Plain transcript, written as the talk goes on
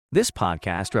This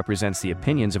podcast represents the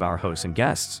opinions of our hosts and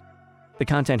guests. The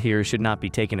content here should not be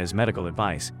taken as medical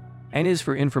advice and is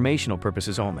for informational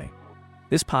purposes only.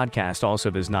 This podcast also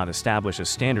does not establish a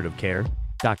standard of care,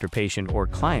 doctor-patient, or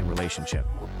client relationship.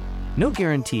 No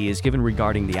guarantee is given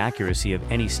regarding the accuracy of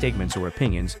any statements or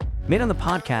opinions made on the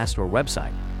podcast or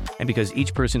website. And because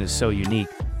each person is so unique,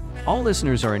 all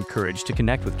listeners are encouraged to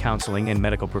connect with counseling and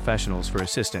medical professionals for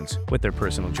assistance with their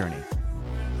personal journey.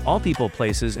 All people,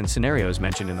 places, and scenarios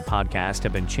mentioned in the podcast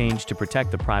have been changed to protect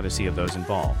the privacy of those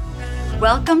involved.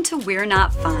 Welcome to We're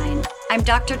Not Fine. I'm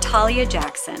Dr. Talia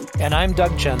Jackson. And I'm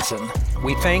Doug Jensen.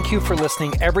 We thank you for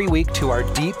listening every week to our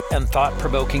deep and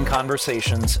thought-provoking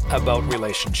conversations about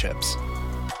relationships.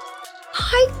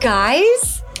 Hi,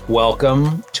 guys.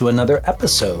 Welcome to another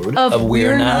episode of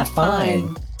We're Not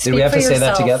Fine. Did we have to say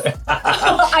that together?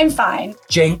 I'm fine.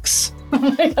 Jinx.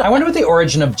 I wonder what the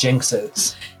origin of Jinx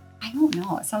is. I don't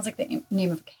know. It sounds like the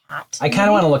name of a cat. I kind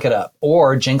of want to look it up.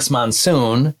 Or Jinx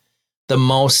Monsoon, the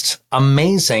most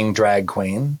amazing drag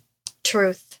queen.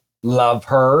 Truth. Love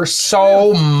her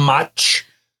so much.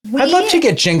 I'd love to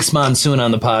get Jinx Monsoon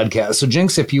on the podcast. So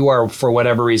Jinx, if you are for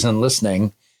whatever reason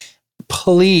listening,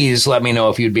 please let me know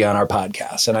if you'd be on our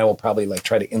podcast. And I will probably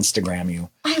try to Instagram you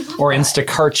or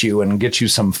Instacart you and get you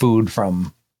some food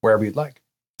from wherever you'd like.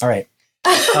 All right.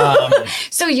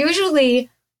 So usually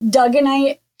Doug and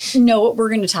I know what we're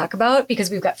going to talk about because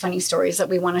we've got funny stories that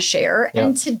we want to share. Yep.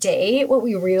 And today what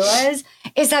we realize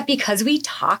is that because we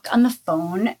talk on the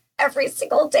phone every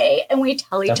single day and we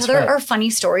tell each other our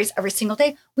funny stories every single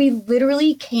day, we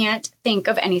literally can't think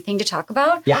of anything to talk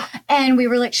about. Yeah. And we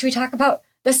were like, should we talk about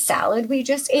the salad we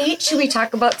just ate? Should we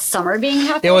talk about summer being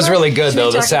happy? It was really good,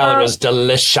 though. The salad was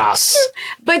delicious.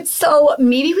 But so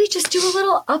maybe we just do a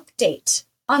little update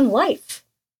on life.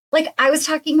 Like, I was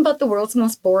talking about the world's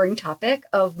most boring topic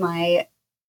of my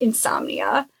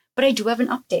insomnia, but I do have an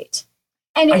update.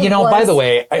 And it was by the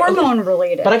way, hormone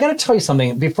related. But I got to tell you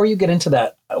something before you get into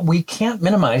that. We can't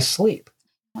minimize sleep.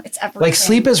 It's everything. Like,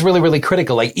 sleep is really, really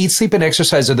critical. Like, eat, sleep, and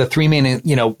exercise are the three main,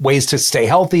 ways to stay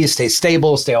healthy, stay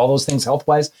stable, stay all those things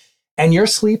health-wise. And your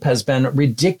sleep has been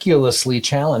ridiculously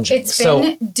challenging. It's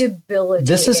been debilitating.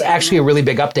 This is actually a really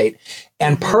big update.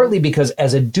 And partly because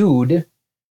as a dude,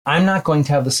 I'm not going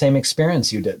to have the same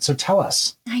experience you did. So tell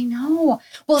us. I know.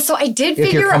 Well, so I did if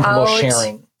figure you're comfortable out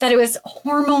sharing. That it was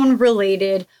hormone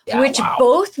related, which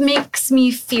both makes me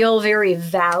feel very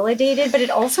validated, but it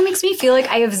also makes me feel like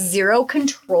I have zero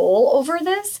control over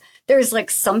this. There's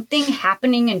something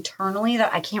happening internally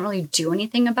that I can't really do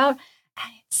anything about,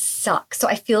 and it sucks. So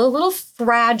I feel a little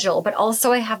fragile, but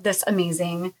also I have this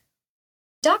amazing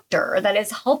doctor that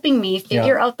is helping me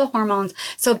figure out the hormones.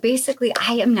 So basically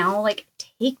I am now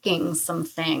taking some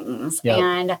things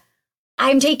and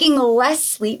I'm taking less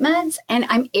sleep meds and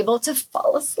I'm able to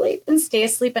fall asleep and stay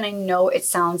asleep. And I know it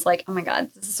sounds like, oh my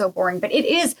God, this is so boring, but it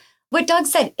is what Doug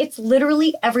said. It's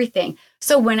literally everything.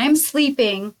 So when I'm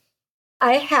sleeping,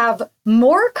 I have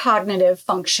more cognitive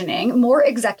functioning, more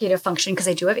executive functioning because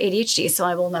I do have ADHD. So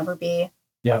I will never be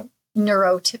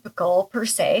neurotypical per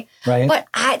se. Right. But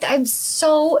I'm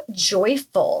so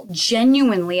joyful.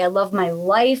 Genuinely, I love my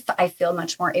life. I feel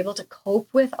much more able to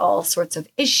cope with all sorts of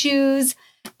issues.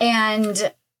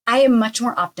 And I am much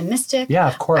more optimistic. Yeah,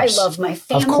 of course. I love my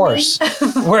family. Of course.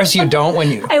 Whereas you don't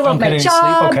when you I love my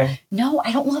job. Sleep. Okay. No,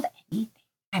 I don't love anything.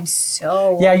 I'm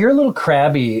so... Yeah, you're a little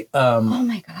crabby. Oh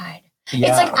my God. Yeah.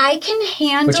 It's like I can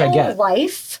handle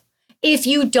life if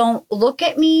you don't look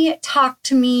at me, talk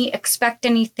to me, expect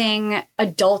anything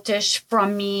adultish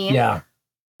from me. Yeah.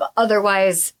 But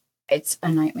otherwise, it's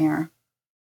a nightmare.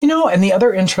 And the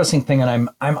other interesting thing, and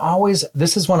I'm always,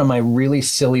 this is one of my really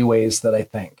silly ways that I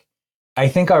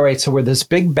think, all right, so we're this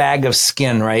big bag of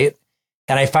skin, right?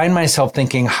 And I find myself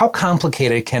thinking, how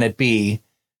complicated can it be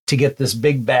to get this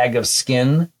big bag of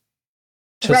skin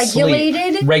to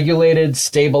regulated,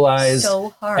 stabilized,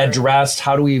 so hard. Addressed?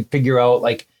 How do we figure out,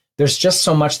 there's just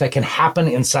so much that can happen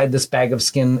inside this bag of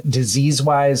skin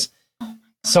disease-wise.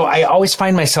 So I always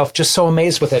find myself just so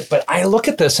amazed with it. But I look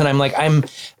at this and I'm like,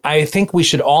 I think we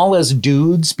should all as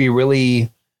dudes be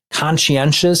really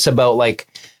conscientious about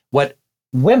what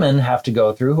women have to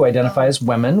go through who identify as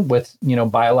women with,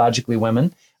 biologically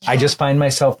women. Yeah. I just find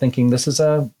myself thinking this is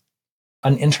an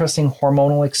interesting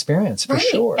hormonal experience for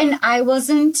sure. And I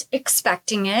wasn't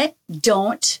expecting it.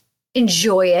 Don't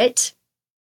enjoy it.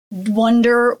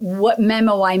 wonder what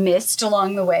memo I missed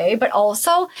along the way. But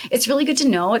also, it's really good to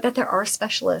know that there are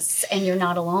specialists and you're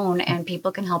not alone and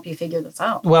people can help you figure this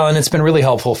out. Well, and it's been really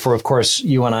helpful for, of course,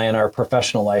 you and I in our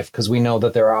professional life, because we know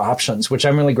that there are options, which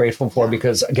I'm really grateful for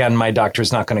because, again, my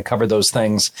doctor's not going to cover those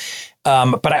things.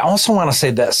 But I also want to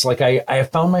say this, like I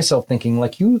have found myself thinking,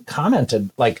 like you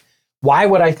commented, like, why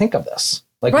would I think of this?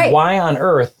 Like, why on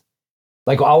earth?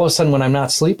 Like all of a sudden when I'm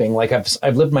not sleeping, like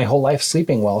I've lived my whole life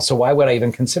sleeping well. So why would I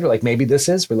even consider like maybe this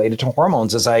is related to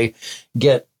hormones as I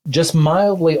get just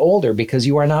mildly older, because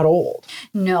you are not old.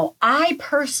 No, I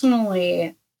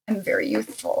personally am very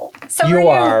youthful. So you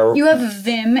are. You have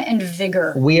vim and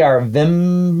vigor. We are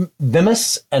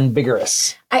vimous and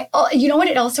vigorous. You know what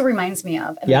it also reminds me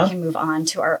of? And yeah? we can move on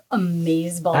to our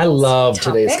amazeballs. I love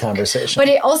topic. Today's conversation. But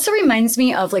it also reminds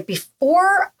me of like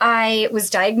before I was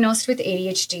diagnosed with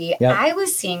ADHD, I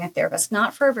was seeing a therapist,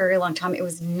 not for a very long time. It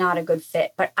was not a good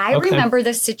fit. But I remember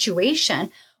the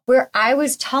situation where I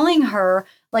was telling her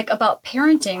like about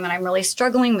parenting, that I'm really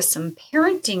struggling with some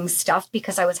parenting stuff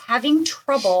because I was having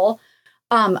trouble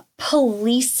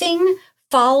policing,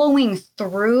 following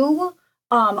through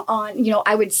on, you know,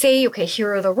 I would say, okay,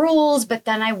 here are the rules, but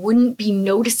then I wouldn't be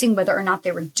noticing whether or not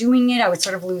they were doing it. I would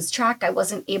sort of lose track. I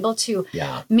wasn't able to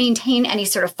maintain any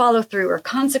sort of follow through or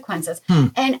consequences.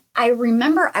 And I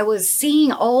remember I was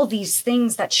seeing all these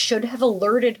things that should have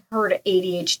alerted her to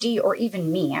ADHD or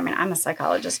even me. I mean, I'm a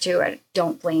psychologist too. I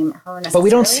don't blame her necessarily. But we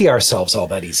don't see ourselves all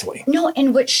that easily. No,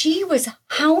 and what she was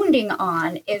hounding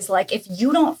on is like, if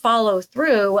you don't follow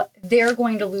through, they're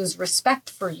going to lose respect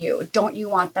for you. Don't you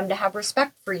want them to have respect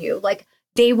for you? Like,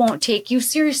 they won't take you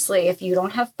seriously if you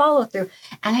don't have follow through.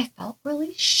 And I felt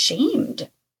really shamed.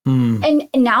 And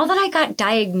now that I got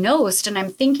diagnosed and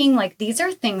I'm thinking like, these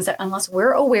are things that unless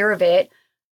we're aware of it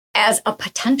as a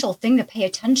potential thing to pay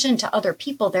attention to other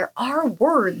people, there are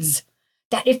words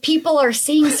that if people are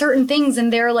seeing certain things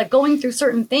and they're like going through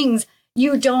certain things,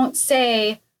 you don't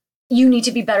say you need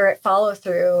to be better at follow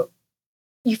through,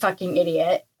 you fucking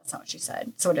idiot. That's not what she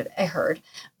said. So did I heard.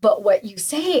 But what you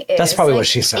say is that's probably like, what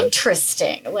she said.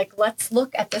 Interesting. Like, let's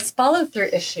look at this follow through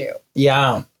issue.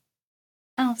 Yeah.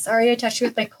 Oh, sorry, I touched you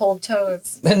with my cold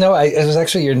toes. No, it was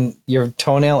actually your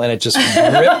toenail, and it just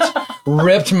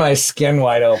ripped my skin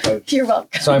wide open. You're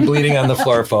welcome. So I'm bleeding on the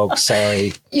floor, folks.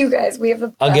 Sorry. You guys, we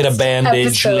have I'll get a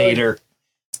bandage later.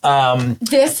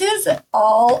 This is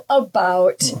all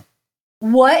about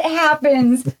what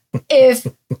happens if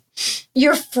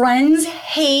your friends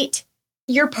hate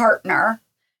your partner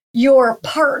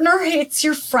hates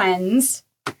your friends,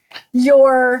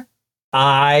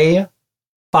 I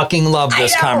fucking love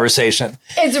this conversation.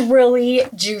 It's really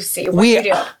juicy. We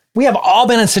have all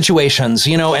been in situations,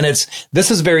 you know, and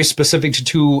this is very specific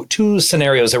to two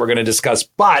scenarios that we're going to discuss.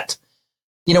 But,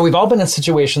 you know, we've all been in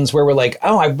situations where we're like,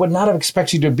 oh, I would not have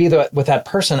expected you to be with that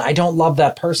person. I don't love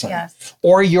that person. Yes.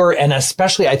 Or and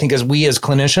especially I think as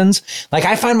clinicians, like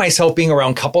I find myself being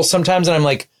around couples sometimes and I'm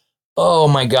like, oh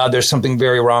my God, there's something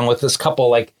very wrong with this couple.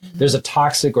 Like there's a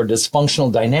toxic or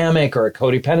dysfunctional dynamic or a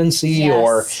codependency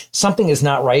or something is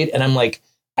not right. And I'm like,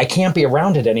 I can't be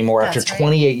around it anymore after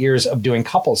 28 years of doing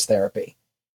couples therapy.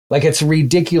 Like it's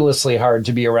ridiculously hard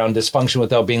to be around dysfunction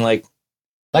without being like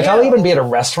I'll even be at a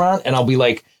restaurant and I'll be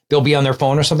like, they'll be on their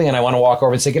phone or something. And I want to walk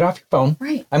over and say, get off your phone.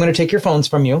 Right. I'm going to take your phones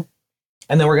from you.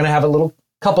 And then we're going to have a little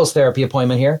couples therapy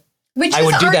appointment here. Which I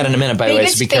would do that in a minute, by the way,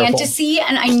 so be careful. Fantasy,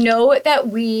 and I know that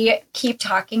we keep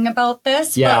talking about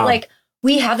this, but like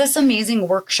we have this amazing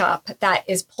workshop that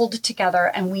is pulled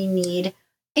together and we need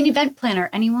an event planner.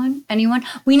 Anyone?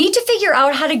 We need to figure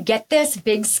out how to get this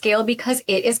big scale because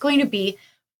it is going to be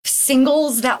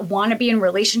singles that want to be in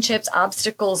relationships,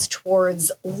 obstacles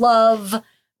towards love,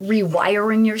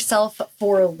 rewiring yourself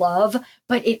for love.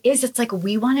 But it's like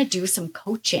we want to do some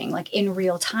coaching, like in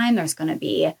real time. There's going to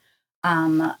be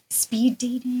speed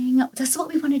dating. That's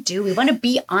what we want to do. We want to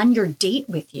be on your date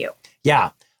with you. Yeah.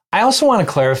 I also want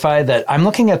to clarify that I'm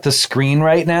looking at the screen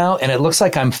right now and it looks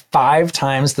like I'm 5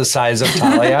 times the size of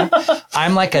Talia.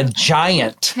 I'm like a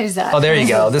giant. Exactly. Oh, there you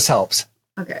go. This helps.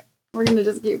 Okay. We're going to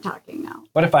just keep talking now.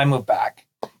 What if I move back?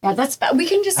 Yeah, that's bad. We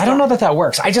can just. I don't know that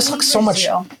works. I just look so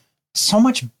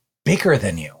much bigger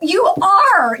than you. You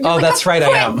are. You're like that's right.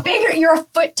 I am bigger. You're a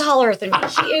foot taller than me.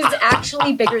 She is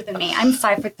actually bigger than me. I'm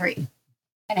 5'3.5".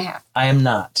 I am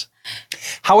not.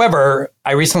 However,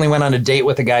 I recently went on a date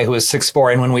with a guy who was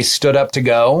 6'4", and when we stood up to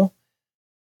go,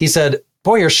 he said,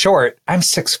 "Boy, you're short. I'm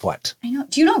 6 foot." I know.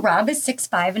 Do you know Rob is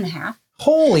 6'5.5"?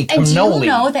 Holy cannoli. And do you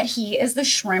know that he is the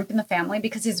shrimp in the family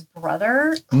because his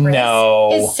brother, Chris,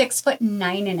 is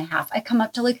 6'9.5". I come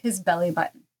up to like his belly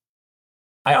button.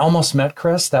 I almost met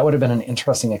Chris. That would have been an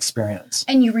interesting experience.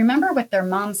 And you remember what their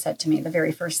mom said to me, the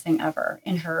very first thing ever,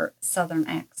 in her Southern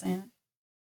accent?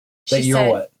 That you're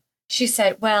what? She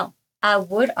said, well, I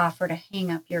would offer to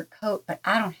hang up your coat, but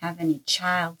I don't have any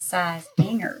child-sized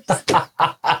hangers. That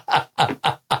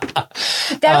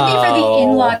would be for the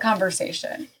in-law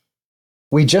conversation.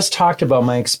 We just talked about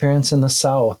my experience in the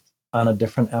South on a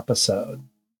different episode.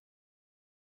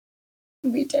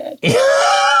 We did.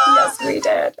 Yes, we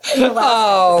did. In the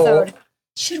last episode.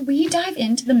 Should we dive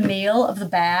into the mail of the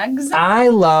bags? I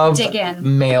love Dig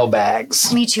in. mail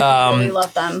bags. Me too. I really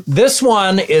love them. This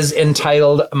one is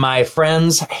entitled, My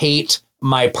Friends Hate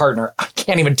My Partner. I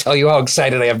can't even tell you how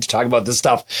excited I am to talk about this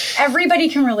stuff. Everybody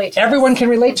can relate to it. Everyone can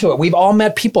relate to it. We've all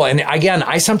met people. And again,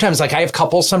 I have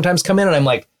couples sometimes come in and I'm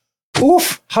like,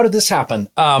 oof, how did this happen?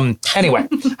 Anyway,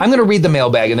 I'm going to read the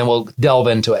mailbag and then we'll delve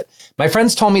into it. My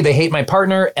friends told me they hate my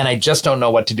partner and I just don't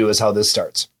know what to do is how this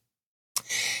starts.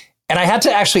 And I had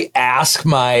to actually ask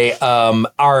my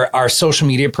our social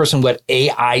media person what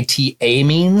AITA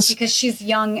means. Because she's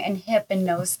young and hip and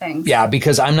knows things. Yeah,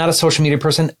 because I'm not a social media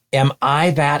person. Am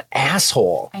I that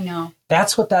asshole? I know.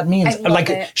 That's what that means. I love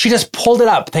it. She just pulled it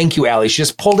up. Thank you, Allie. She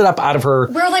just pulled it up out of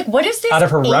her. We're like, what is this? Out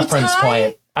of her reference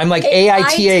point. I'm like,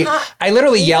 AITA. I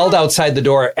literally yelled outside the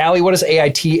door, Allie, what does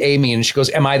AITA mean? And she goes,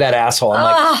 am I that asshole? I'm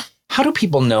like, how do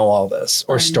people know all this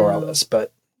or store all this?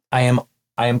 But I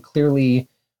am clearly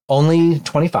only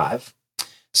 25.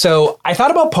 So I thought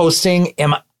about posting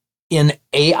in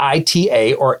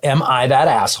AITA or am I that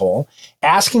asshole,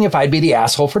 asking if I'd be the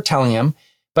asshole for telling him.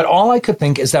 But all I could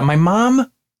think is that my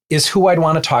mom is who I'd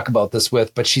want to talk about this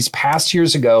with, but she's passed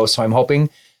years ago. So I'm hoping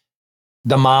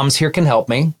the moms here can help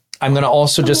me. I'm going to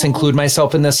also just include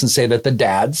myself in this and say that the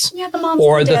dads the moms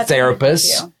or the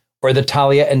therapists or the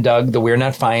Talia and Doug, the We're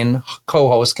Not Fine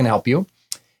co-hosts can help you.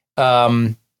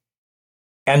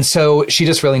 And so she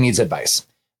just really needs advice.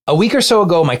 A week or so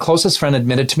ago, my closest friend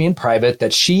admitted to me in private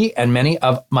that she and many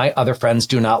of my other friends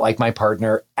do not like my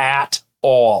partner at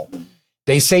all.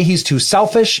 They say he's too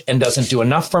selfish and doesn't do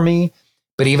enough for me.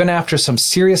 But even after some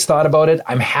serious thought about it,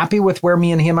 I'm happy with where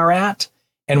me and him are at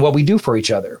and what we do for each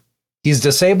other. He's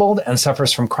disabled and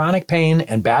suffers from chronic pain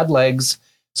and bad legs,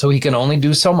 so he can only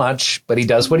do so much, but he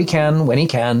does what he can when he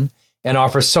can and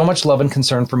offers so much love and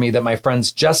concern for me that my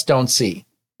friends just don't see.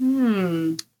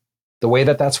 The way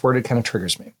that that's worded kind of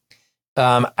triggers me.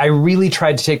 I really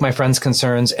tried to take my friends'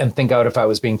 concerns and think out if I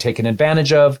was being taken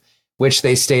advantage of, which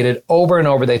they stated over and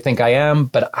over they think I am,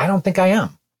 but I don't think I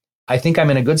am. I think I'm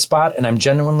in a good spot and I'm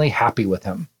genuinely happy with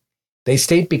him. They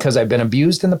state because I've been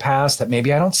abused in the past that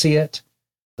maybe I don't see it.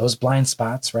 Those blind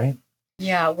spots, right?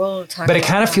 Yeah, we'll talk But it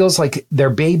kind of feels like they're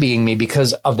babying me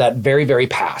because of that very, very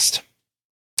past.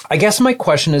 I guess my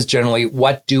question is generally,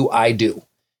 what do I do?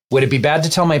 Would it be bad to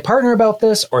tell my partner about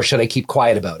this, or should I keep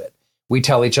quiet about it? We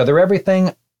tell each other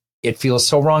everything. It feels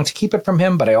so wrong to keep it from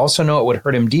him, but I also know it would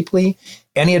hurt him deeply.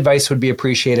 Any advice would be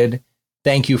appreciated.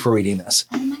 Thank you for reading this.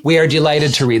 We are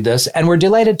delighted to read this, and we're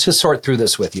delighted to sort through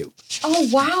this with you. Oh,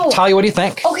 wow. Talia, what do you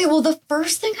think? Okay, well, the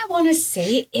first thing I want to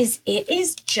say is it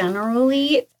is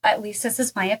generally, at least this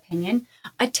is my opinion,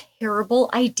 a terrible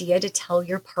idea to tell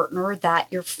your partner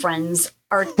that your friends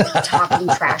are talking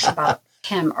trash about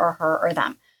him or her or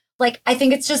them. Like, I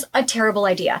think it's just a terrible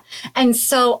idea. And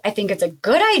so I think it's a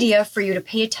good idea for you to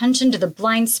pay attention to the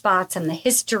blind spots and the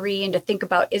history and to think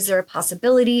about, is there a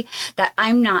possibility that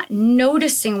I'm not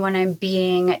noticing when I'm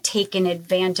being taken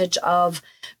advantage of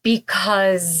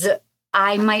because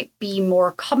I might be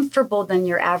more comfortable than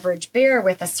your average bear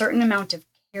with a certain amount of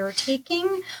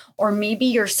caretaking, or maybe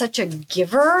you're such a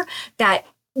giver that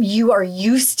you are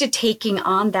used to taking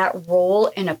on that role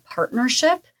in a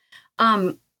partnership.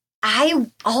 I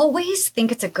always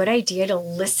think it's a good idea to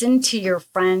listen to your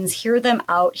friends, hear them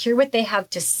out, hear what they have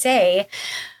to say,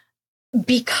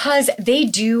 because they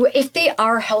do, if they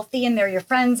are healthy and they're your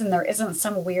friends and there isn't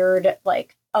some weird,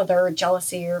 like, other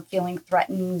jealousy or feeling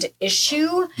threatened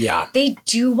issue, they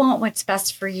do want what's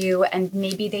best for you. And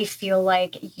maybe they feel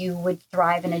like you would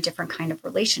thrive in a different kind of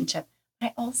relationship. But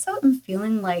I also am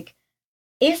feeling like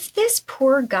if this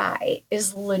poor guy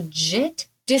is legit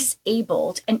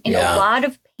disabled and in a lot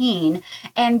of pain,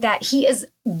 and that he is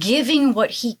giving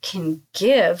what he can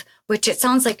give, which it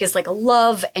sounds like is like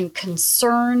love and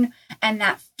concern, and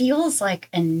that feels like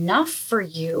enough for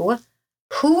you,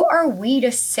 who are we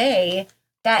to say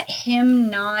that him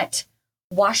not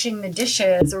washing the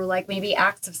dishes or like maybe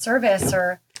acts of service,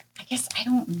 or I guess I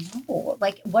don't know,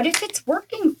 like what if it's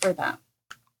working for them?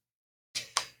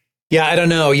 Yeah, I don't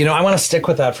know. You know, I want to stick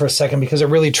with that for a second because it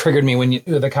really triggered me when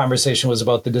the conversation was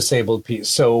about the disabled piece.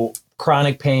 So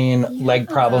chronic pain, leg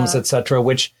problems, etc.,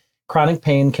 which chronic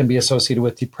pain can be associated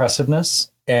with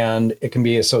depressiveness, and it can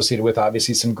be associated with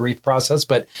obviously some grief process,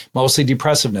 but mostly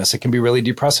depressiveness. It can be really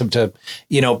depressive to,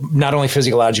 not only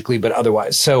physiologically, but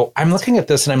otherwise. So I'm looking at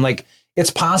this and I'm like,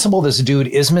 it's possible this dude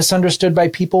is misunderstood by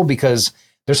people because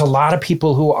there's a lot of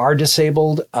people who are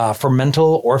disabled for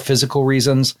mental or physical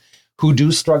reasons who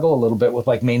do struggle a little bit with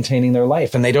like maintaining their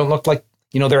life, and they don't look like,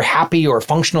 they're happy or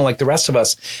functional like the rest of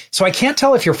us. So I can't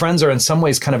tell if your friends are in some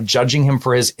ways kind of judging him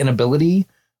for his inability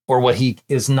or what he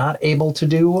is not able to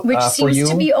do Which for you. seems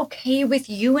to be okay with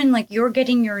you and like you're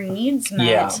getting your needs met.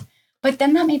 Yeah. But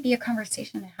then that may be a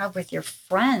conversation to have with your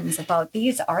friends about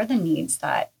these are the needs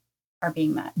that are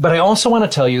being met. But I also want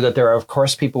to tell you that there are, of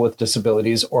course, people with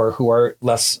disabilities or who are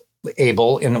less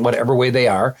able in whatever way they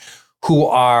are, who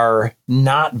are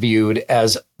not viewed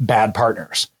as bad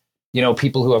partners.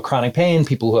 People who have chronic pain,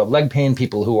 people who have leg pain,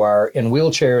 people who are in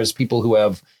wheelchairs, people who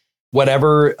have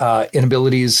whatever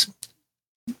inabilities.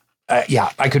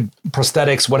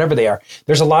 Prosthetics, whatever they are.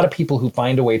 There's a lot of people who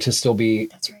find a way to still be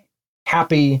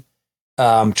happy,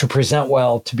 to present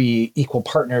well, to be equal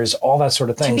partners, all that sort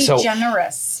of thing. To be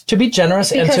generous. To be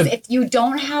generous. Because if you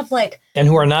don't have and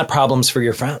who are not problems for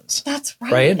your friends. That's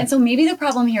right. Right. And so maybe the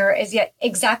problem here is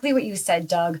exactly what you said,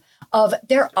 Doug, of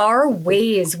there are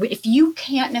ways, if you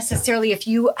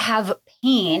have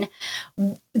pain,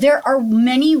 there are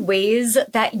many ways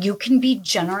that you can be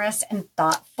generous and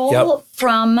thoughtful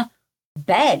from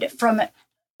bed, from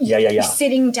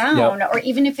sitting down, or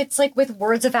even if it's like with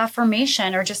words of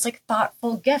affirmation or just like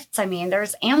thoughtful gifts. I mean,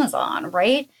 there's Amazon,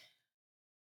 right?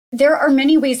 There are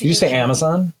many ways. Did you say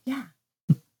Amazon? Yeah.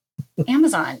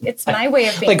 Amazon. It's my way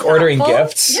of being like thoughtful. Ordering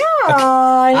gifts. Yeah,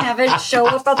 I have it show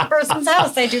up at the person's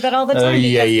house. I do that all the time.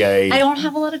 I don't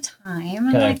have a lot of time,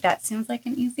 and like that seems like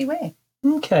an easy way.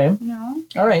 Okay.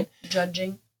 All right.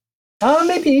 Judging.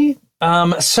 Maybe.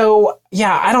 So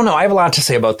yeah, I don't know. I have a lot to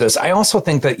say about this. I also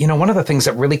think that, one of the things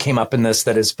that really came up in this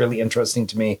that is really interesting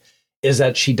to me is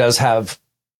that she does have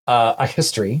a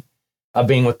history of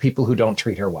being with people who don't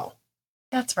treat her well.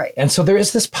 That's right. And so there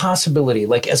is this possibility,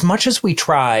 like as much as we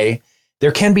try,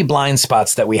 there can be blind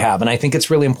spots that we have. And I think it's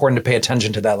really important to pay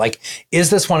attention to that. Like, is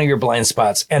this one of your blind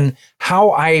spots? And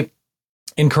how I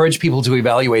encourage people to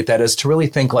evaluate that is to really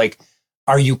think like,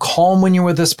 are you calm when you're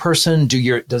with this person?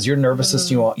 Does your nervous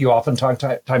system, you often talk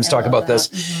about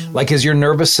this, like, is your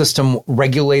nervous system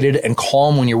regulated and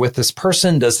calm when you're with this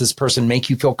person? Does this person make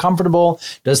you feel comfortable?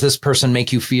 Does this person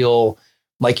make you feel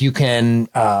like you can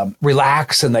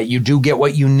relax and that you do get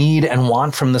what you need and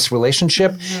want from this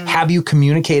relationship? Have you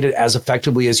communicated as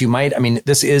effectively as you might? I mean,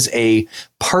 this is a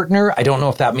partner. I don't know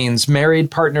if that means married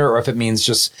partner or if it means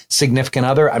just significant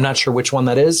other. I'm not sure which one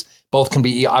that is. Both can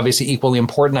be obviously equally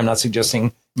important. I'm not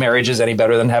suggesting marriage is any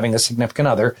better than having a significant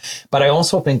other. But I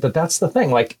also think that that's the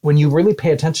thing. Like, when you really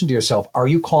pay attention to yourself, are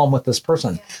you calm with this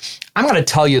person? Yeah. I'm going to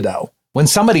tell you, though, when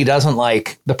somebody doesn't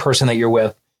like the person that you're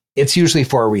with, it's usually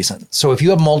for a reason. So if you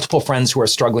have multiple friends who are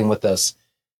struggling with this,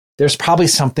 there's probably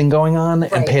something going on,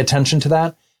 and pay attention to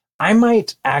that. I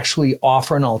might actually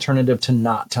offer an alternative to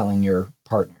not telling your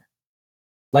partner.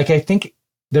 Like, I think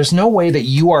there's no way that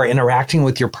you are interacting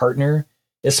with your partner,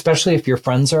 especially if your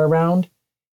friends are around.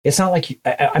 It's not like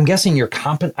I'm guessing you're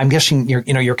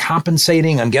you're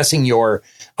compensating. I'm guessing you're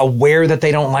aware that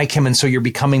they don't like him, and so you're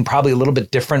becoming probably a little bit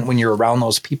different when you're around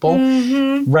those people,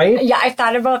 right? Yeah, I've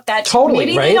thought about that. Totally,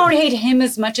 maybe they don't hate him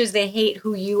as much as they hate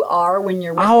who you are when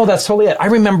you're with them. That's totally it. I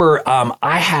remember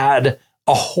I had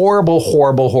a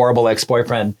horrible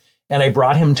ex-boyfriend, and I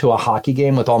brought him to a hockey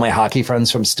game with all my hockey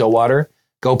friends from Stillwater.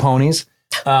 Go Ponies!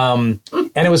 And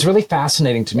it was really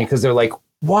fascinating to me because they're like,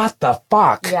 "What the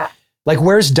fuck?" Yeah. Like,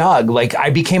 where's Doug? Like, I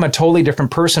became a totally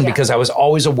different person because I was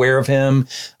always aware of him,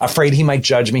 afraid he might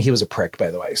judge me. He was a prick,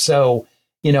 by the way. So,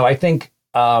 I think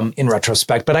in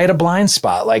retrospect, but I had a blind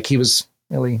spot. Like, he was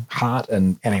really hot.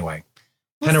 And anyway,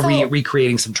 kind of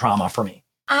recreating some trauma for me.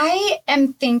 I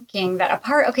am thinking that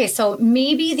so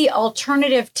maybe the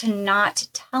alternative to not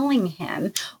telling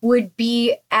him would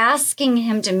be asking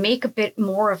him to make a bit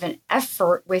more of an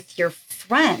effort with your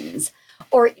friends.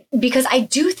 Or because I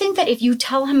do think that if you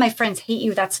tell him my friends hate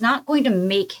you, that's not going to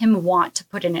make him want to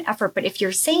put in an effort. But if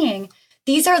you're saying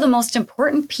these are the most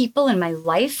important people in my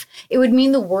life, it would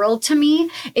mean the world to me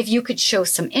if you could show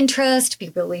some interest, be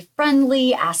really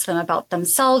friendly, ask them about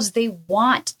themselves. They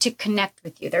want to connect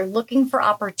with you. They're looking for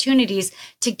opportunities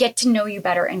to get to know you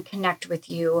better and connect with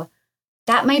you.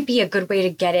 That might be a good way to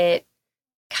get it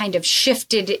kind of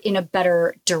shifted in a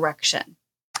better direction.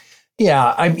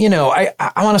 Yeah,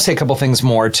 I want to say a couple things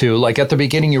more too. Like, at the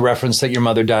beginning, you referenced that your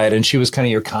mother died and she was kind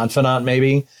of your confidant,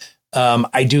 maybe.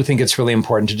 I do think it's really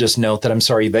important to just note that I'm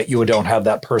sorry that you don't have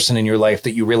that person in your life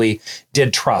that you really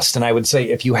did trust. And I would say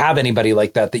if you have anybody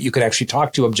like that you could actually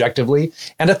talk to objectively,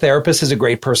 and a therapist is a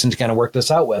great person to kind of work this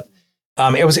out with.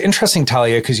 It was interesting,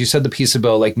 Talia, because you said the piece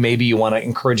about like maybe you want to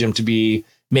encourage him to be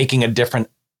making a different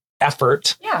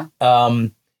effort. Yeah.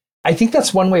 I think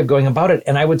that's one way of going about it.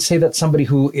 And I would say that somebody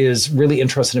who is really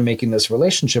interested in making this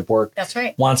relationship work That's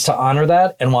right. wants to honor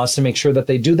that and wants to make sure that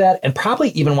they do that, and probably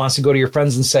even wants to go to your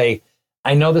friends and say,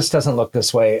 I know this doesn't look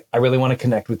this way. I really want to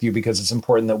connect with you because it's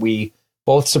important that we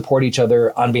both support each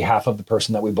other on behalf of the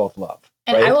person that we both love.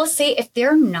 And right? I will say, if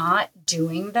they're not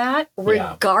doing that,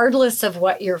 regardless of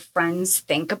what your friends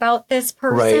think about this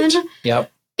person, Right.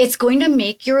 Yep. it's going to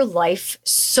make your life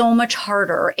so much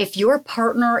harder if your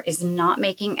partner is not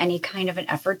making any kind of an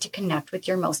effort to connect with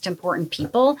your most important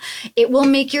people. It will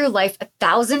make your life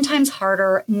 1,000 times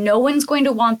harder. No one's going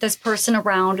to want this person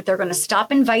around. They're going to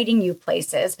stop inviting you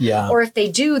places. Yeah. Or if they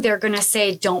do, they're going to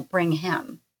say, don't bring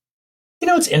him. You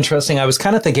know, it's interesting. I was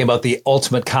kind of thinking about the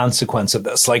ultimate consequence of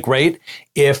this. Like, right,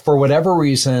 if for whatever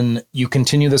reason you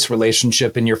continue this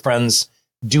relationship and your friends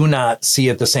do not see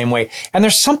it the same way. And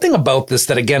there's something about this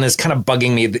that, again, is kind of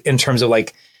bugging me in terms of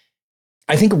like,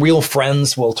 I think real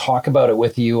friends will talk about it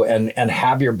with you and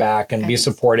have your back and be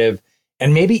supportive,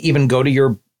 and maybe even go to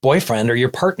your boyfriend or your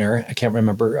partner. I can't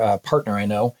remember partner. I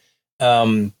know.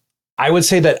 I would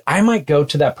say that I might go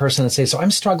to that person and say, so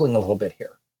I'm struggling a little bit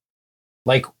here.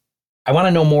 Like, I want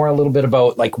to know more a little bit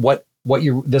about like what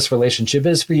this relationship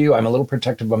is for you. I'm a little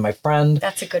protective of my friend.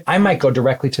 That's a good point. I might go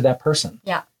directly to that person.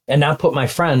 Yeah. And not put my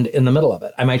friend in the middle of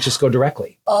it. I might just go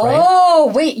directly. Oh,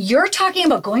 right? wait, you're talking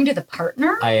about going to the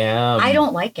partner? I am. I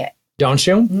don't like it. Don't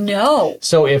you? No.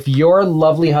 So if your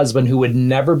lovely husband, who would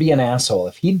never be an asshole,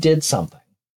 if he did something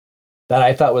that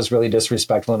I thought was really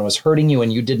disrespectful and was hurting you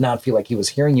and you did not feel like he was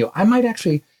hearing you, I might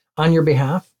actually, on your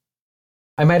behalf,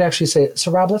 I might actually say,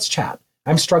 so Rob, let's chat.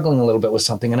 I'm struggling a little bit with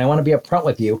something and I want to be upfront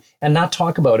with you and not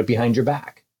talk about it behind your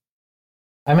back.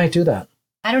 I might do that.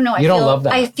 I don't know. You don't love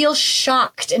that. I feel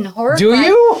shocked and horrified. Do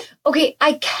you? Okay,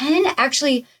 I can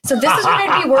actually. So this is what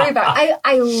I'd be worried about.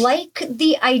 I like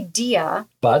the idea,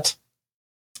 but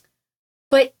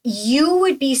you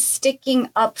would be sticking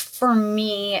up for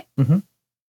me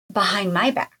behind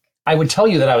my back. I would tell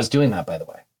you that I was doing that, by the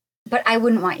way. But I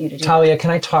wouldn't want you to do Talia,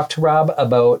 can I talk to Rob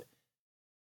about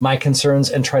my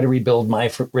concerns and try to rebuild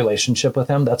my relationship with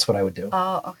him? That's what I would do.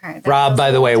 Oh, okay. Rob,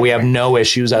 by the way, we have no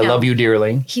issues. I love you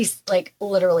dearly. He's like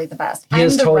literally the best. He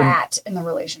I'm the rat in the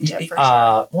relationship for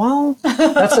sure. Well,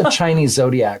 that's a Chinese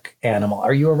zodiac animal.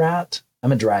 Are you a rat?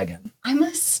 I'm a dragon. I'm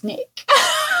a snake.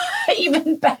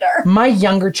 Even better. My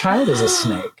younger child is a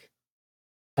snake.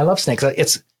 I love snakes.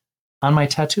 It's on my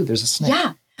tattoo. There's a snake.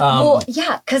 Yeah. Well,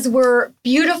 yeah, because we're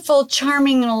beautiful,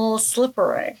 charming, and a little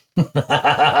slippery,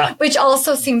 which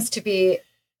also seems to be.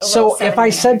 So if I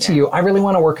said to you, I really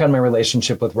want to work on my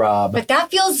relationship with Rob. But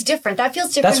that feels different. That feels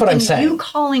different That's what than I'm saying. You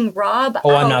calling Rob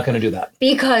Oh, out I'm not going to do that.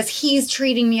 because he's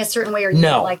treating me a certain way or you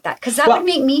No. don't like that. Because that would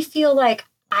make me feel like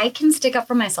I can stick up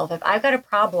for myself. If I've got a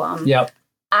problem, Yep.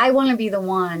 I want to be the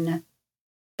one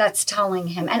that's telling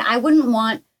him. And I wouldn't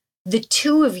want the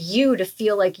two of you to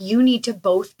feel like you need to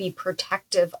both be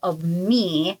protective of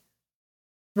me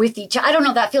with each other. I don't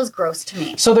know. That feels gross to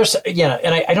me. So there's, and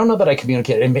I don't know that I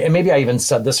communicated, and maybe I even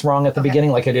said this wrong at the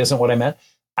beginning, like it isn't what I meant.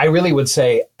 I really would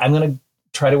say, I'm going to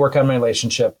try to work on my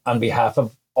relationship on behalf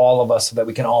of all of us so that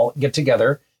we can all get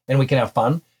together and we can have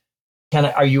fun.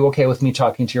 Are you okay with me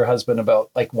talking to your husband about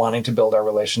like wanting to build our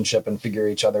relationship and figure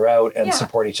each other out and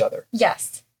support each other?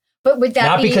 Yes. But would that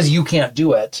Not because you can't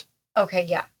do it. Okay,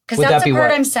 yeah. Because Would that's that the be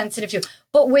part what? I'm sensitive to.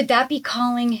 But would that be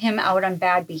calling him out on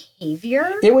bad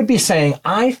behavior? It would be saying,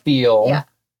 I feel Yeah.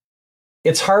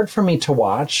 it's hard for me to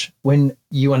watch when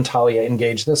you and Talia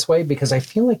engage this way because I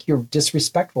feel like you're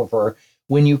disrespectful of her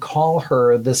when you call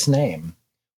her this name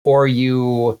or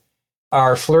you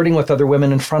are flirting with other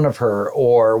women in front of her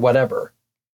or whatever.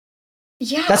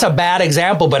 Yeah. That's a bad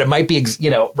example, but it might be,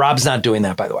 Rob's not doing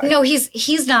that, by the way. No,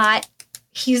 he's not.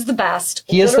 He's the best.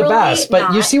 He is the Literally best, but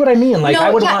not. you see what I mean? Like, no,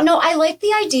 I would yeah, want. no, I like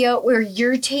the idea where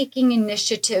you're taking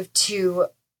initiative to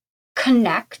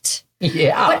connect.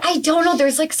 Yeah. But I don't know.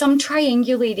 There's like some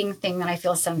triangulating thing that I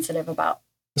feel sensitive about.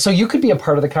 So you could be a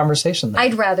part of the conversation then.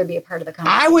 I'd rather be a part of the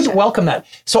conversation. I would welcome that.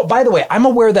 So, by the way, I'm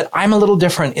aware that I'm a little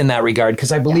different in that regard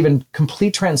because I believe in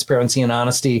complete transparency and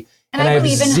honesty. And I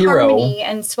believe in harmony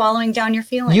and swallowing down your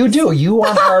feelings. You do. You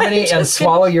want harmony and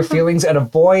swallow your feelings and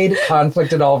avoid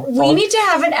conflict at all. We need to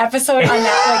have an episode on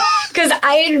that, because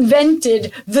I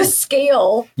invented the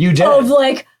scale You did. of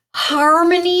like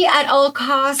harmony at all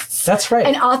costs. That's right.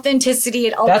 And authenticity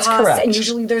at all That's costs. correct. And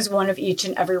usually there's one of each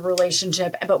in every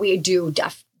relationship, but we do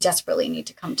desperately need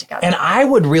to come together. And I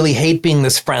would really hate being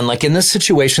this friend, like in this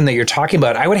situation that you're talking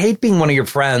about, I would hate being one of your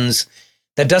friends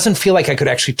that doesn't feel like I could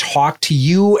actually talk to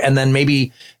you and then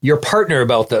maybe your partner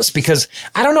about this, because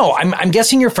I don't know, I'm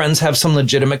guessing your friends have some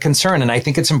legitimate concern, and I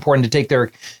think it's important to take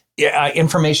their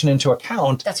information into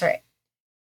account. That's right.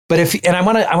 But I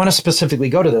want to specifically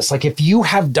go to this, like if you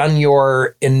have done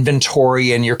your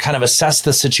inventory and you're kind of assessed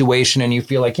the situation and you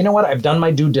feel like, you know what, I've done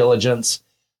my due diligence,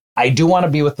 I do want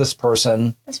to be with this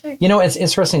person. That's right. You know, it's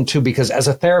interesting too, because as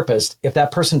a therapist, if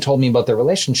that person told me about their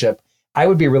relationship, I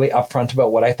would be really upfront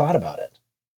about what I thought about it.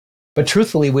 But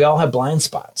truthfully, we all have blind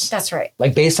spots. That's right.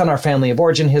 Like based on our family of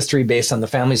origin history, based on the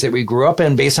families that we grew up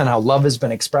in, based on how love has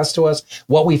been expressed to us,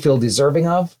 what we feel deserving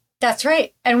of. That's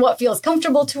right. And what feels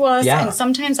comfortable to us. Yeah. And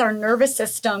sometimes our nervous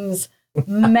systems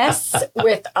mess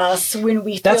with us when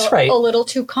we feel a little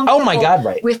too comfortable. Oh my God,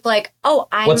 right. With like,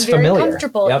 I'm What's very familiar.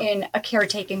 comfortable Yep. in a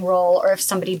caretaking role, or if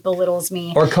somebody belittles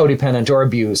me. Or codependent or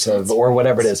abusive or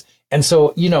whatever it is. And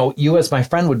so, you know, you as my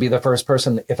friend would be the first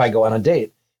person if I go on a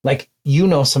date. Like, you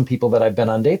know, some people that I've been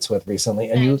on dates with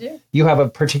recently, and you have a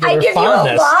particular fondness.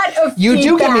 I give you a lot of You feedback.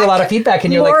 do give me a lot of feedback,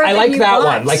 and you're like, I like that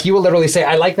one. Like, you will literally say,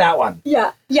 I like that one.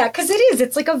 Yeah, because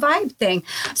it's like a vibe thing.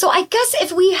 So I guess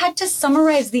if we had to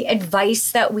summarize the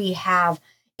advice that we have,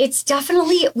 it's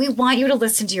definitely, we want you to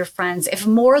listen to your friends. If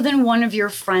more than one of your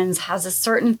friends has a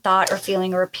certain thought or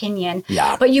feeling or opinion,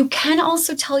 but you can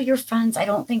also tell your friends, I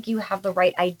don't think you have the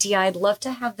right idea. I'd love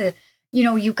to have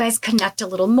you guys connect a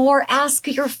little more. Ask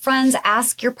your friends,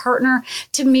 ask your partner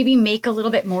to maybe make a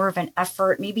little bit more of an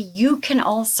effort. Maybe you can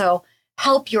also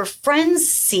help your friends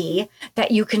see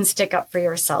that you can stick up for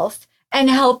yourself, and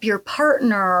help your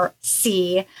partner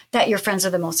see that your friends are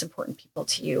the most important people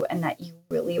to you, and that you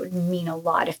really would mean a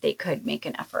lot if they could make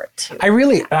an effort to.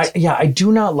 I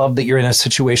do not love that you're in a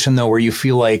situation though where you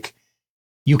feel like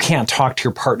you can't talk to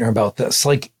your partner about this.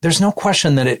 Like, there's no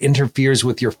question that it interferes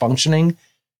with your functioning.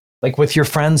 Like with your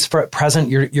friends present,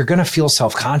 you're going to feel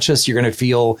self-conscious. You're going to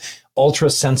feel ultra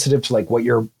sensitive to like what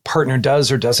your partner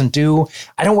does or doesn't do.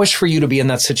 I don't wish for you to be in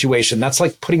that situation. That's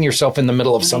like putting yourself in the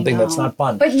middle of something that's not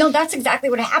fun. But no, that's exactly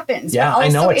what happens. Yeah, but also, I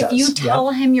know it does. If you tell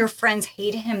him your friends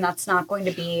hate him, that's not going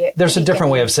to be. There's a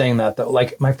different way of saying that though.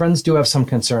 Like, my friends do have some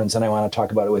concerns and I want to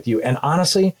talk about it with you. And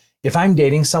honestly, if I'm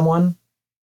dating someone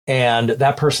and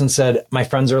that person said, my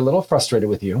friends are a little frustrated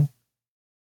with you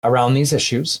around these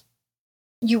issues,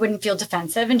 you wouldn't feel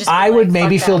defensive and just. I would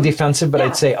maybe feel them. defensive, but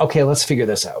I'd say, okay, let's figure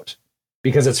this out,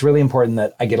 because it's really important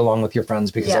that I get along with your friends,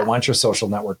 because I want your social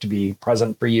network to be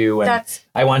present for you, and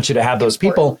I want you to have those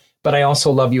people. But I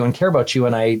also love you and care about you,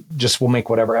 and I just will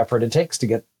make whatever effort it takes to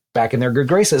get back in their good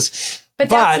graces. But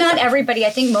that's not everybody.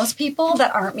 I think most people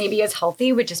that aren't maybe as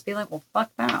healthy would just be like, well, fuck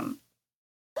them.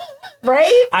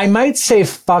 Right? I might say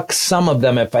fuck some of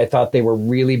them if I thought they were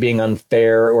really being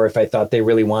unfair, or if I thought they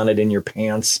really wanted in your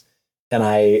pants and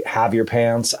I have your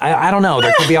pants. I don't know.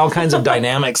 There could be all kinds of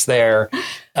dynamics there.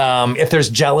 If there's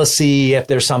jealousy, if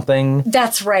there's something.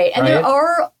 That's right. And there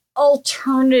are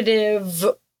alternative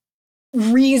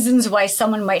reasons why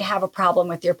someone might have a problem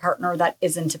with your partner that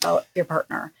isn't about your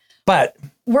partner. But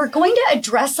we're going to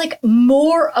address like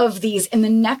more of these in the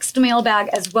next mailbag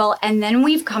as well. And then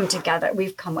we've come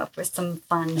up with some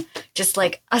fun, just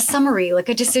like a summary, like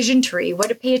a decision tree, what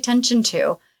to pay attention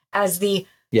to as the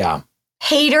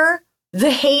hater, the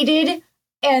hated,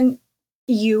 and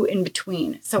you in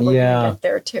between. So we're going to get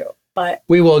there too. But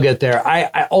we will get there.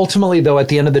 I ultimately, though, at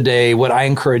the end of the day, what I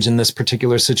encourage in this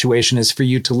particular situation is for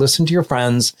you to listen to your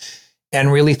friends and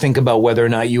really think about whether or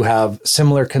not you have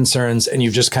similar concerns and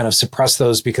you've just kind of suppressed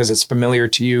those because it's familiar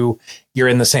to you. You're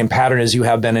in the same pattern as you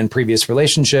have been in previous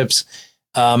relationships,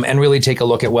 and really take a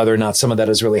look at whether or not some of that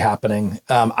is really happening.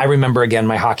 I remember, again,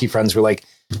 my hockey friends were like,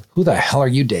 who the hell are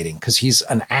you dating? Because he's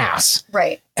an ass.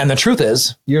 Right. And the truth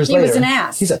is, years later, he was an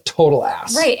ass. He's a total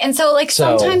ass. Right. And so,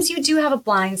 sometimes you do have a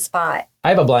blind spot. I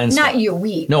have a blind spot. Not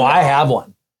you, No, I have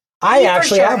one. I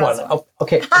actually have one. Oh,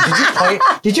 okay.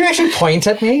 Did you actually point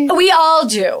at me? We all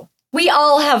do. We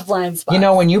all have blind spots. You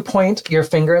know, when you point your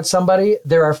finger at somebody,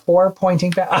 there are 4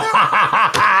 pointing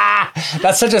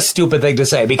That's such a stupid thing to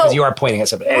say because you are pointing at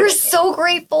somebody. We're so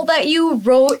grateful that you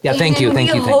wrote. Yeah, thank you. We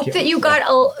hope that you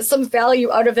got some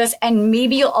value out of this, and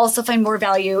maybe you'll also find more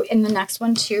value in the next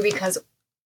one too, because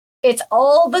it's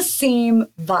all the same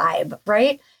vibe,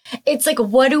 right? It's like,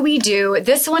 what do we do?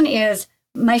 This one is,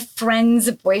 my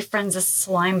friend's boyfriend's a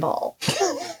slime ball.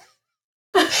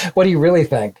 What do you really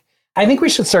think? I think we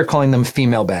should start calling them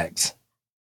female bags.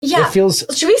 Yeah. It feels.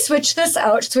 Should we switch this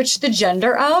out? Switch the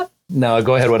gender out? No,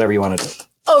 go ahead. Whatever you want to do.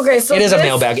 Okay, so it is a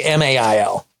mailbag,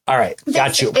 MAIL. All right,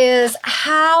 got you. Is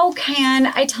how can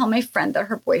I tell my friend that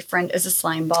her boyfriend is a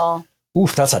slime ball?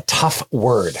 Oof, that's a tough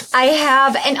word. I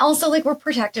have, and also like we're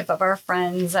protective of our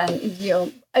friends, and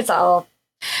it's all.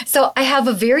 So I have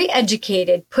a very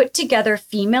educated, put together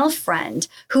female friend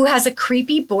who has a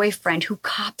creepy boyfriend who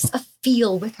cops a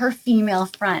feel with her female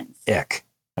friends. Ick.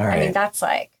 All right. I mean, that's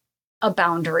like a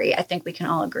boundary. I think we can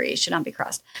all agree should not be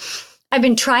crossed. I've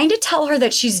been trying to tell her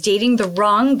that she's dating the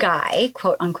wrong guy,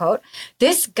 quote unquote.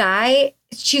 This guy,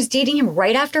 she's dating him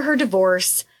right after her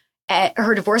divorce.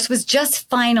 Her divorce was just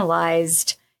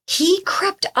finalized. He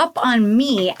crept up on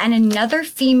me and another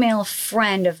female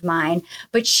friend of mine,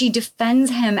 but she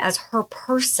defends him as her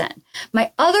person.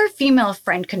 My other female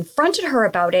friend confronted her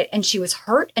about it, and she was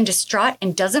hurt and distraught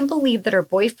and doesn't believe that her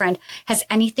boyfriend has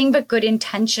anything but good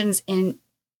intentions in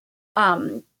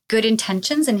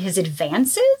his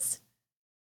advances.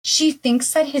 She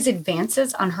thinks that his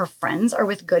advances on her friends are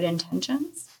with good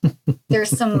intentions.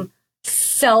 There's some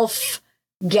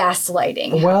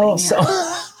self-gaslighting. Well,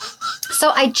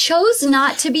 So I chose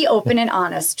not to be open and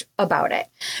honest about it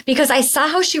because I saw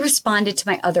how she responded to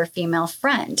my other female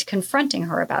friend confronting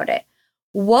her about it.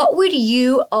 What would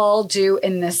you all do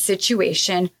in this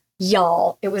situation?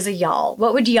 Y'all, it was a y'all.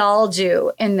 What would y'all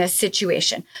do in this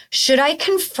situation? Should I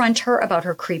confront her about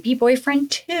her creepy boyfriend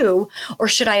too? Or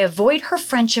should I avoid her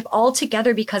friendship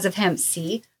altogether because of him?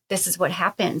 See, this is what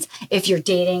happens. If you're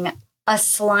dating a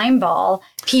slime ball,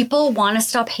 people want to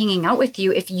stop hanging out with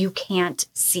you if you can't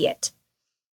see it.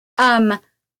 I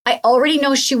already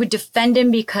know she would defend him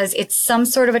because it's some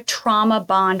sort of a trauma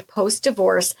bond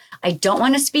post-divorce. I don't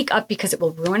want to speak up because it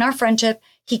will ruin our friendship.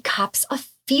 He cops a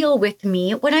feel with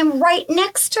me when I'm right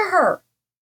next to her.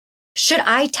 Should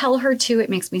I tell her too? It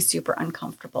makes me super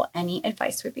uncomfortable. Any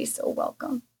advice would be so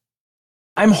welcome.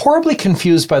 I'm horribly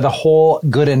confused by the whole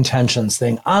good intentions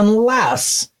thing,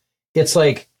 unless it's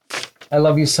like, I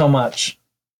love you so much.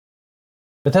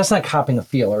 But that's not copping a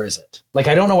feel, or is it? Like,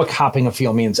 I don't know what copping a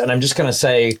feel means. And I'm just going to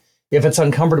say, if it's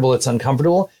uncomfortable, it's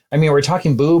uncomfortable. I mean, are we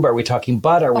talking boob? Are we talking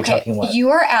butt? Are we talking what? You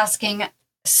are asking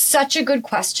such a good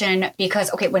question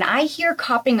because, when I hear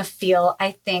copping a feel,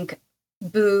 I think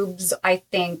boobs, I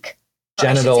think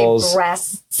genitals,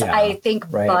 breasts, I think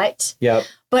butt. Yep.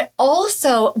 But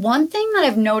also, one thing that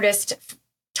I've noticed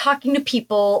talking to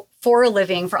people for a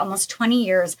living for almost 20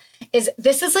 years is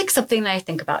this is like something that I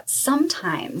think about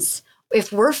sometimes.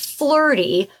 If we're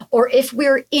flirty or if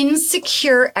we're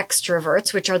insecure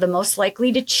extroverts, which are the most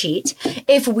likely to cheat,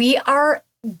 if we are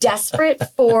desperate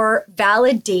for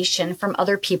validation from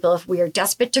other people, if we are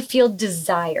desperate to feel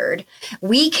desired,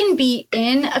 we can be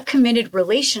in a committed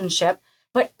relationship.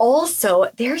 But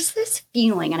also there's this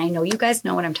feeling, and I know you guys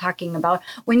know what I'm talking about,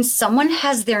 when someone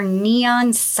has their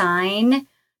neon sign,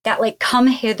 that like come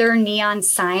hither neon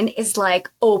sign is like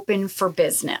open for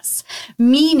business,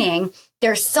 meaning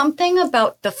there's something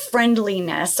about the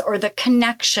friendliness or the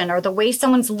connection or the way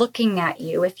someone's looking at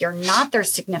you. If you're not their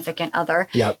significant other,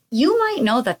 you might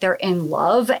know that they're in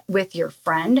love with your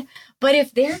friend. But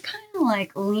if they're kind of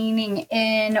like leaning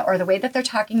in or the way that they're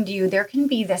talking to you, there can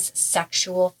be this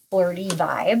sexual flirty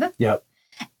vibe. Yep.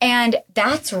 And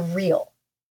that's real.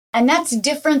 And that's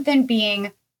different than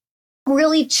being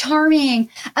really charming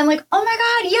and like, oh my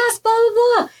God, yes, blah,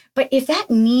 blah, blah. But if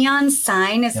that neon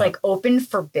sign is like open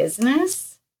for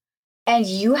business and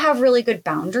you have really good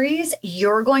boundaries,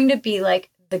 you're going to be like,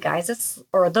 the guy's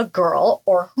or the girl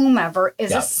or whomever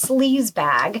is a sleaze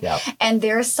bag. And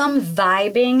there's some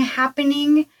vibing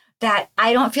happening that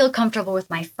I don't feel comfortable with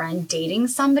my friend dating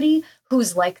somebody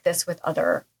who's like this with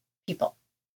other people.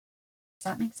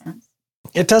 Does that make sense?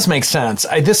 It does make sense.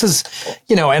 This is,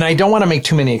 and I don't want to make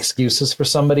too many excuses for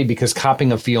somebody because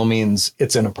copping a feel means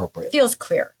it's inappropriate. Feels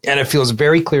clear. And it feels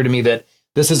very clear to me that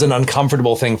this is an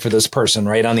uncomfortable thing for this person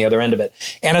right on the other end of it.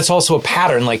 And it's also a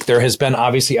pattern. Like there has been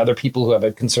obviously other people who have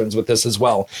had concerns with this as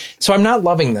well. So I'm not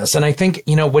loving this. And I think,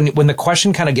 when the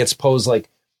question kind of gets posed, like,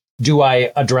 do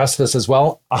I address this as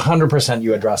well? 100%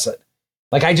 you address it.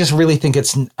 Like, I just really think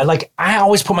it's like, I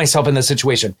always put myself in this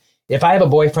situation. If I have a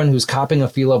boyfriend who's copping a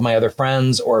feel of my other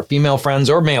friends or female friends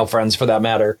or male friends for that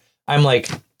matter, I'm like,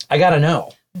 I got to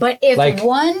know. But if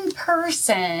one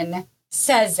person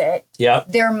says it,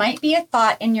 there might be a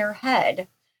thought in your head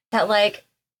that like,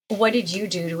 what did you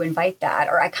do to invite that?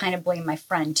 Or I kind of blame my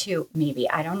friend too. Maybe,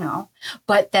 I don't know.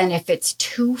 But then if it's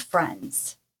two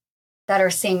friends that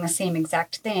are saying the same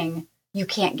exact thing, you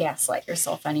can't gaslight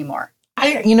yourself anymore.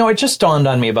 It just dawned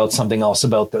on me about something else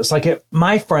about this. Like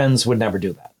my friends would never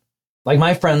do that. Like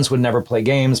my friends would never play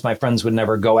games. My friends would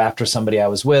never go after somebody I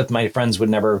was with. My friends would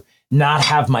never not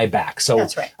have my back. So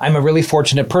That's right. I'm a really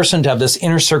fortunate person to have this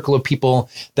inner circle of people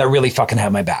that really fucking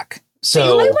have my back. So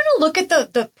you might want to look at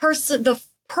the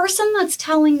person that's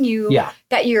telling you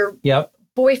that your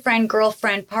boyfriend,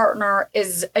 girlfriend, partner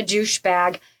is a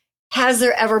douchebag. Has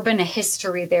there ever been a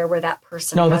history there where that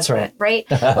person that's right. Right?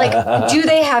 Like, do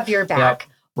they have your back?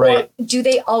 Right. Or do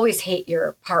they always hate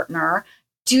your partner?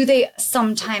 Do they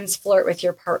sometimes flirt with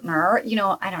your partner? You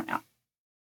know, I don't know.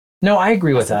 No, I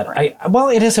agree with that. Well,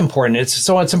 it is important. It's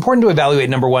important to evaluate,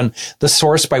 number one, the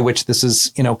source by which this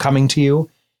is, coming to you.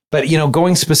 But,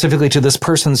 going specifically to this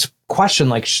person's question,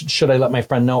 like, should I let my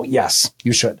friend know? Yes,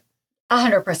 you should.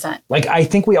 100%. Like, I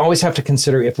think we always have to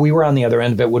consider, if we were on the other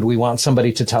end of it, would we want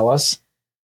somebody to tell us?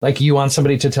 Like, you want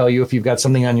somebody to tell you if you've got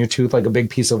something on your tooth, like a big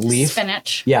piece of leaf?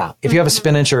 Spinach. Yeah. If you have a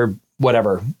spinach or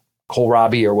whatever,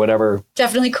 kohlrabi or whatever.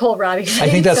 Definitely kohlrabi. I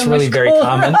think that's really very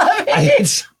common.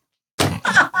 I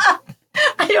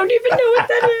don't even know what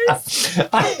that is.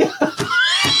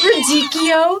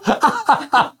 Radicchio.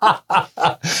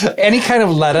 Any kind of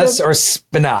lettuce or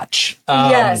spinach.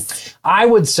 Yes. I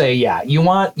would say, you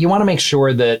want to make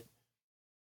sure that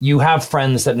you have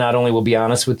friends that not only will be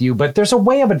honest with you, but there's a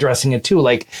way of addressing it too.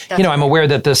 Like, I'm aware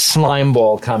that the slime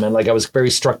ball comment, like I was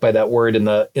very struck by that word in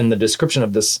the description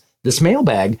of this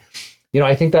mailbag.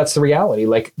 I think that's the reality.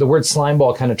 Like the word slime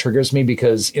ball kind of triggers me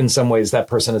because in some ways that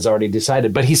person has already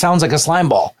decided, but he sounds like a slime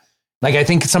ball. Like I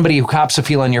think somebody who cops a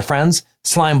feel on your friends,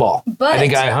 slime ball. But I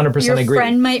think I 100% agree. Your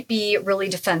friend might be really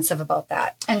defensive about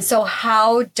that. And so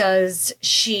how does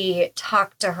she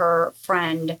talk to her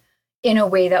friend in a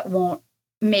way that won't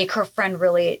make her friend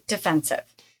really defensive?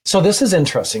 So this is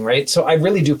interesting, right? So I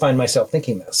really do find myself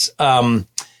thinking this.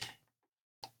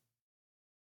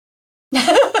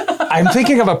 I'm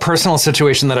thinking of a personal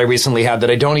situation that I recently had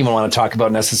that I don't even want to talk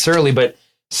about necessarily, but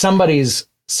somebody's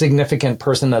significant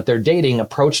person that they're dating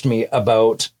approached me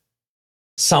about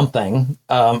something.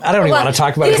 I don't even want to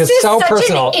talk about it because it's so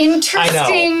personal. This is such an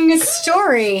interesting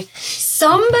story.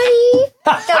 Somebody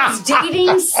that's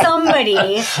dating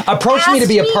somebody approached me to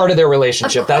be a part of their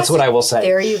relationship. That's what I will say.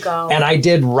 There you go. And I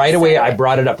did right away. I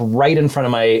brought it up right in front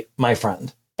of my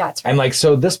friend. That's right. I'm like,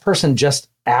 so this person just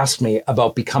asked me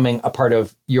about becoming a part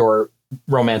of your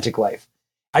romantic life.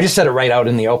 I just said it right out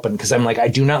in the open because I'm like, I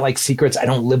do not like secrets. I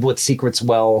don't live with secrets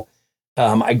well.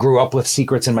 I grew up with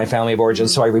secrets in my family of origin,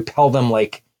 so I repel them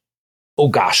like, oh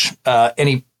gosh,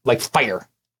 any like fire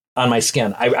on my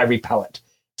skin. I repel it.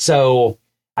 So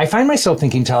I find myself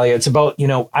thinking, Talia, it's about,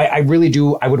 I really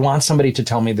do. I would want somebody to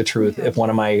tell me the truth if one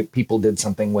of my people did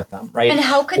something with them, right? And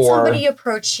how could somebody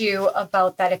approach you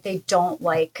about that if they don't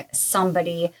like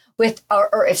somebody with,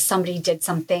 or if somebody did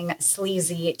something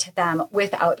sleazy to them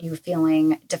without you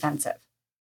feeling defensive?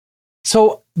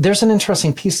 So there's an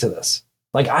interesting piece to this.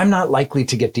 Like, I'm not likely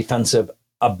to get defensive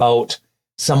about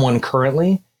someone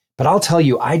currently, but I'll tell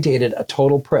you, I dated a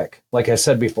total prick, like I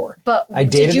said before. But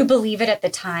did you believe it at the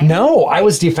time? No, right. I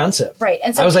was defensive. Right.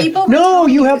 And so I was people like, no,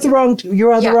 you have the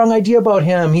wrong idea about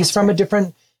him. He's from a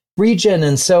different region.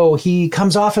 And so he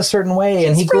comes off a certain way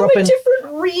and he grew up in a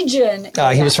different region.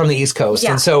 He was from the East Coast.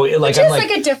 Yeah. And so like, I'm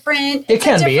like a different, it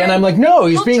can be. And I'm like, no,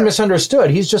 he's being misunderstood.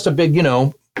 He's just a big,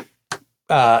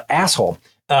 asshole.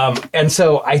 And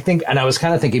so I think, and I was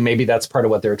kind of thinking maybe that's part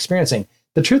of what they're experiencing.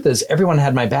 The truth is everyone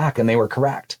had my back and they were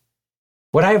correct.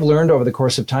 What I have learned over the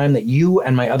course of time that you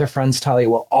and my other friends, Talia,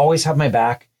 will always have my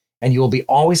back and you will be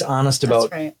always honest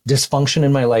about dysfunction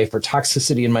in my life or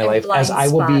toxicity in my life as I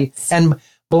will be. And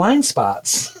blind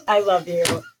spots. I love you.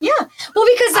 Yeah. Well,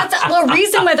 because that's the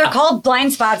reason why they're called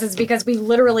blind spots is because we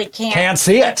literally can't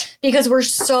see it. Because we're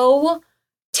so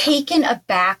taken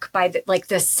aback by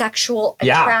the sexual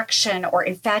attraction or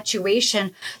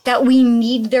infatuation that we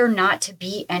need there not to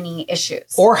be any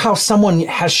issues. Or how someone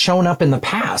has shown up in the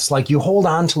past. Like you hold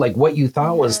on to like what you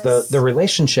thought was the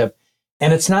relationship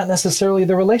and it's not necessarily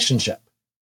the relationship.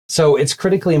 So it's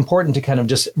critically important to kind of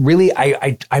just really,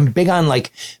 I'm big on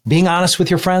like being honest with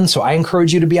your friend. So I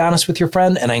encourage you to be honest with your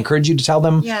friend and I encourage you to tell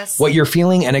them what you're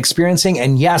feeling and experiencing.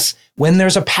 And yes, when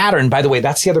there's a pattern, by the way,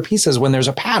 that's the other piece is when there's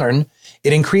a pattern,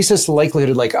 it increases the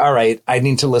likelihood like, all right, I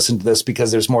need to listen to this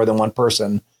because there's more than one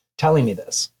person telling me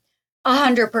this.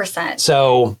 100%.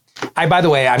 So by the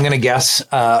way, I'm going to guess,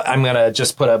 I'm going to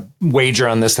just put a wager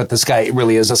on this, that this guy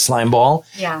really is a slime ball.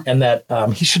 Yeah. And that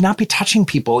he should not be touching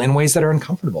people in ways that are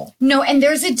uncomfortable. No. And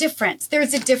there's a difference.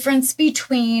 There's a difference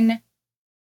between...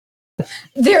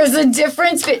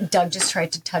 Doug just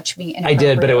tried to touch me. I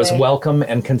did, but it was welcome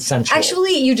and consensual.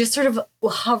 Actually, you just sort of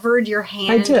hovered your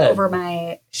hand over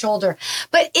my shoulder.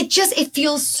 But it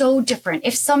feels so different.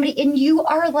 If somebody, and you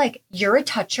are like, you're a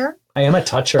toucher, I am a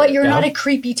toucher. But you're not a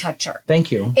creepy toucher.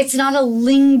 Thank you. It's not a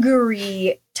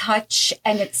lingery touch,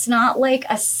 and it's not like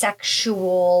a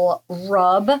sexual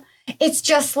rub. It's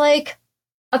just like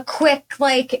a quick,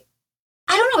 like,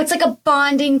 I don't know. It's like a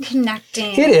bonding,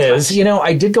 connecting. It is. You know,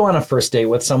 I did go on a first date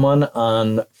with someone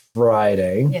on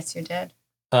Friday. Yes, you did.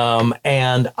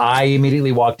 And I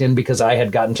immediately walked in because I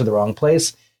had gotten to the wrong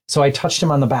place. So I touched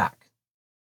him on the back.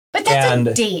 But that's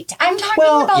a date. I'm talking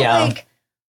about like,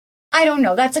 I don't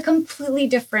know. That's a completely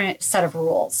different set of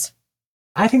rules.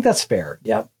 I think that's fair.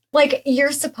 Yeah. Like,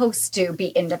 you're supposed to be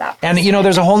into that person. And, you know,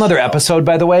 there's a whole nother episode,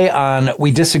 by the way, on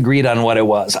we disagreed on what it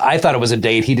was. I thought it was a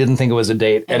date. He didn't think it was a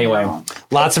date. Anyway,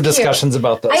 lots of discussions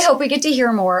about this. I hope we get to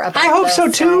hear more about I hope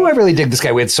so, too. I really dig this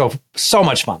guy. We had so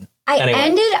much fun. I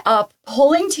ended up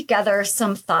pulling together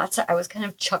some thoughts. I was kind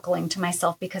of chuckling to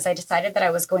myself because I decided that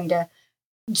I was going to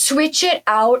switch it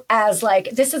out as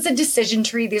like, this is a decision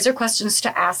tree. These are questions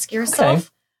to ask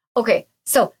yourself. Okay.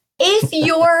 So if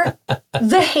you're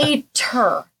the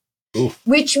hater,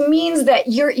 which means that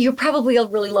you're probably a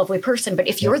really lovely person, but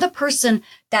if you're the person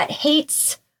that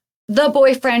hates the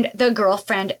boyfriend, the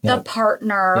girlfriend, the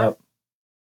partner,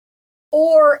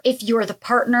 or if you're the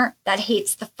partner that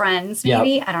hates the friends,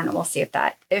 maybe, I don't know. We'll see if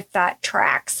that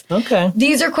tracks. Okay.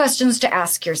 These are questions to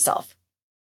ask yourself.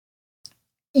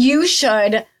 You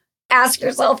should ask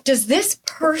yourself, does this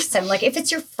person, like if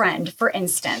it's your friend, for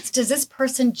instance, does this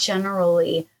person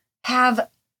generally have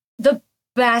the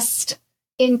best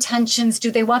intentions?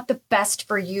 Do they want the best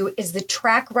for you? Is the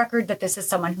track record that this is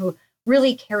someone who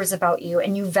really cares about you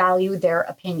and you value their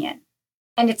opinion?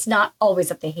 And it's not always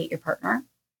that they hate your partner.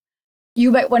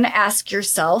 You might want to ask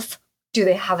yourself, do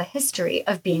they have a history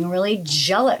of being really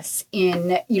jealous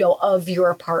of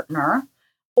your partner,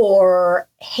 or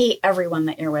hate everyone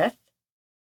that you're with?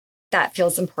 That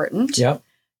feels important. Yep.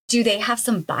 Do they have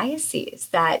some biases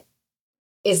that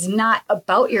is not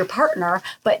about your partner,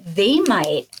 but they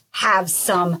might have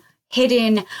some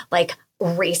hidden like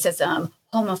racism,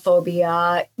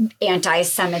 homophobia,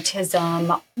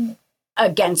 anti-Semitism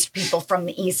against people from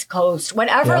the East Coast,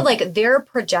 whatever, like they're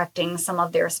projecting some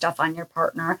of their stuff on your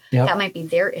partner. That might be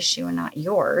their issue and not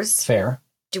yours. Fair.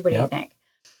 What do you think?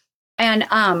 And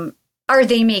are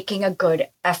they making a good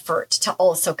effort to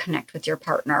also connect with your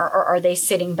partner, or are they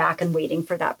sitting back and waiting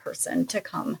for that person to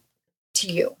come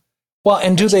to you? Well,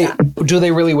 and do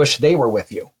they really wish they were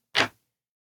with you?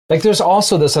 Like, there's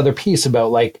also this other piece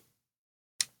about, like,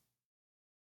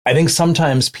 I think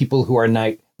sometimes people who are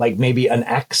not, like maybe an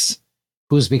ex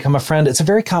who's become a friend, it's a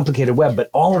very complicated web, but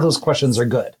all of those questions are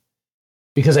good.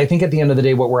 Because I think at the end of the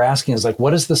day, what we're asking is like,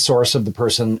 what is the source of the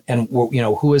person, and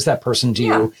who is that person to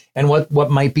you, and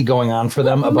what might be going on for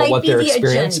them about what their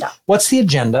experience. Agenda. What's the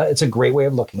agenda? It's a great way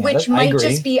of looking at it. Which might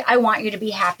just be, I want you to be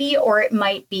happy, or it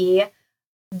might be,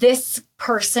 this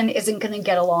person isn't going to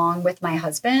get along with my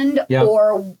husband,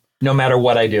 or no matter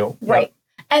what I do. Right.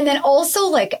 And then also,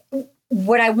 like,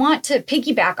 what I want to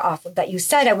piggyback off of that you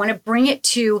said, I want to bring it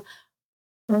to,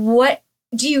 what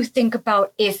do you think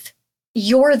about if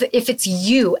it's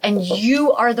you and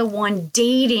you are the one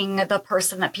dating the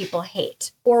person that people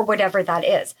hate, or whatever that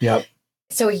is? Yep.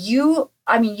 So you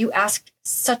asked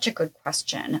such a good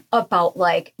question about,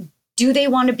 like, do they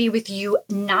want to be with you?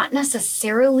 Not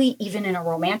necessarily even in a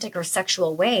romantic or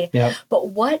sexual way, but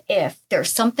what if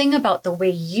there's something about the way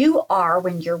you are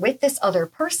when you're with this other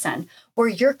person where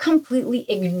you're completely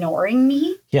ignoring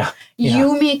me?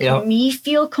 You make me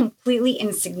feel completely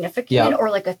insignificant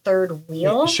or like a third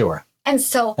wheel. Sure. And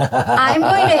so I'm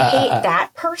going to hate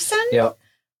that person,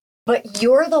 but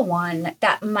you're the one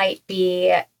that might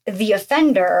be the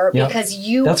offender because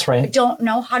you don't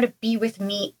know how to be with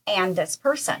me and this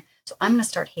person. So I'm going to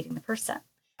start hating the person.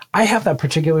 I have that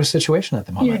particular situation at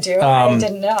the moment. You do? I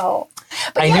didn't know.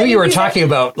 But I knew you were talking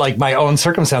about like my own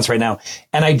circumstance right now.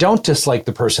 And I don't dislike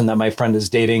the person that my friend is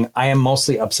dating. I am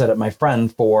mostly upset at my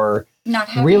friend for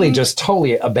really just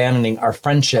totally abandoning our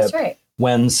friendship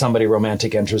when somebody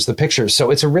romantic enters the picture. So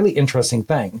it's a really interesting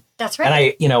thing. That's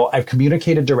right. And I've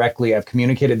communicated directly. I've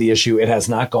communicated the issue. It has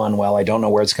not gone well. I don't know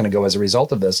where it's going to go as a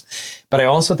result of this. But I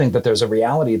also think that there's a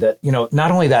reality that, not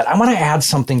only that, I want to add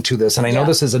something to this. And I know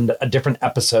this is a different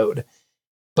episode,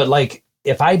 but like,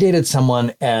 if I dated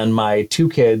someone and my 2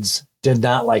 kids did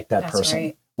not like that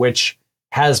person, which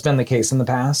has been the case in the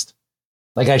past,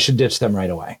 like, I should ditch them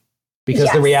right away.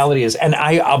 Because the reality is, and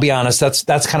I'll be honest,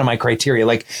 that's kind of my criteria.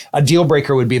 Like, a deal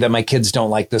breaker would be that my kids don't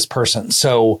like this person.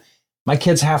 So my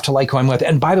kids have to like who I'm with.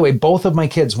 And by the way, both of my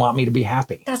kids want me to be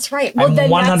happy. That's right. Well, I'm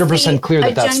 100% clear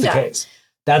that that's the case.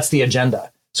 That's the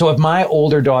agenda. So if my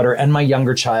older daughter and my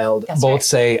younger child both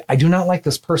say, I do not like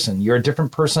this person, you're a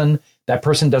different person, that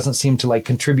person doesn't seem to like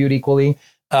contribute equally,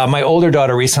 My older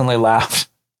daughter recently laughed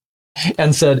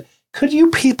and said, could you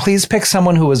please pick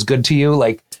someone who was good to you,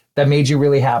 like that made you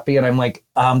really happy? And I'm like,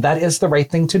 that is the right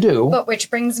thing to do. But which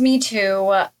brings me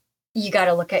to, you got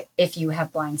to look at if you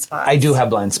have blind spots. I do have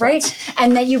blind spots. Right?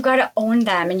 And then you've got to own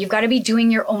them, and you've got to be doing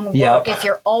your own work. Yep. If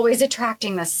you're always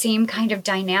attracting the same kind of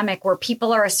dynamic where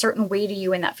people are a certain way to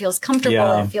you and that feels comfortable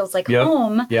and feels like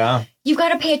home, you've got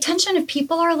to pay attention if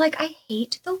people are like, I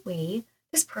hate the way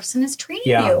this person is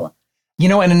treating you. You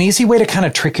know, and an easy way to kind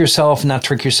of not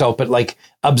trick yourself, but like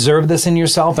observe this in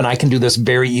yourself. And I can do this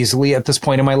very easily at this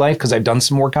point in my life because I've done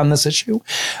some work on this issue.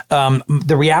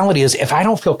 The reality is if I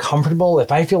don't feel comfortable,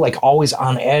 if I feel like always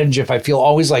on edge, if I feel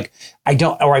always like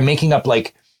I'm making up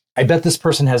like, I bet this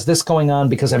person has this going on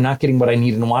because I'm not getting what I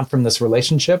need and want from this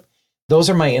relationship. Those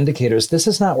are my indicators. This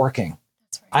is not working.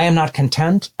 That's right. I am not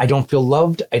content. I don't feel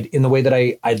loved in the way that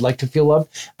I'd like to feel loved.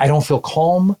 I don't feel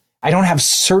calm. I don't have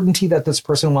certainty that this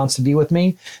person wants to be with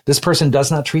me. This person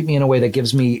does not treat me in a way that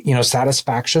gives me,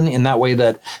 satisfaction in that way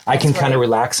that I can kind of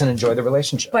relax and enjoy the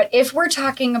relationship. But if we're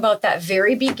talking about that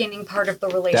very beginning part of the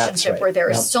relationship where there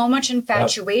is so much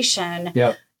infatuation,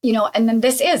 and then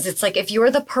it's like if you're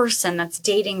the person that's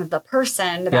dating the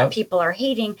person that people are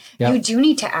hating, you do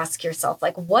need to ask yourself,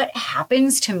 like, what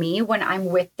happens to me when I'm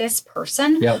with this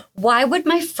person? Why would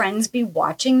my friends be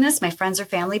watching this? My friends or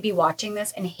family be watching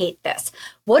this and hate this?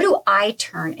 What do I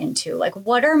turn into? Like,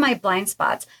 what are my blind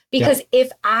spots? Because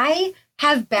if I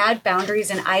have bad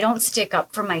boundaries and I don't stick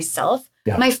up for myself,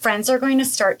 my friends are going to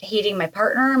start hating my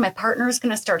partner. My partner is going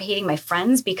to start hating my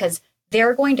friends because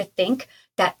they're going to think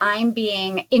that I'm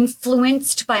being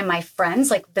influenced by my friends.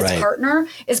 Like this partner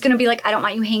is going to be like, I don't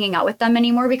want you hanging out with them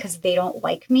anymore because they don't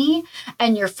like me.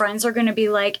 And your friends are going to be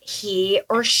like, he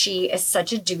or she is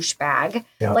such a douchebag.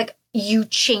 Like you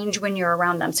change when you're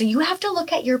around them. So you have to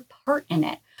look at your part in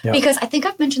it. Because I think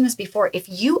I've mentioned this before. If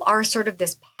you are sort of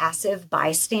this passive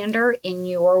bystander in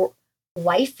your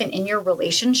life and in your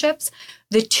relationships,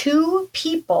 the two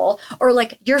people or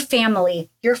like your family,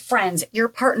 your friends, your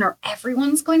partner,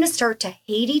 everyone's going to start to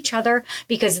hate each other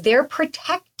because they're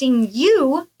protecting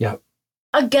you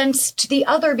against the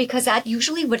other, because that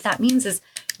usually what that means is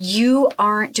you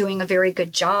aren't doing a very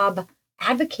good job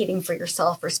advocating for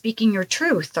yourself or speaking your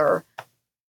truth or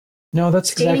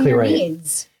that's exactly your right.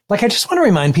 needs. Like, I just want to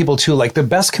remind people too, like the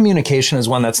best communication is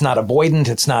one that's not avoidant.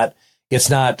 It's not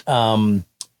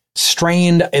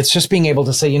strained. It's just being able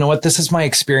to say, you know what, this is my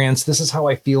experience. This is how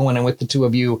I feel when I'm with the two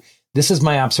of you. This is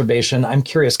my observation. I'm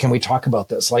curious. Can we talk about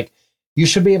this? Like, you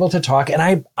should be able to talk.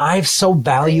 And I so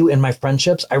value in my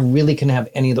friendships. I really can have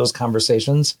any of those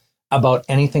conversations about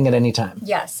anything at any time.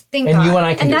 Yes. Thank and God. You and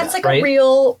I can and do that's that, like right? a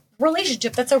real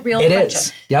relationship. That's a real friendship.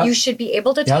 Is. Yep. You should be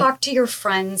able to talk to your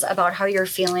friends about how you're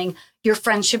feeling. Your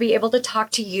friends should be able to talk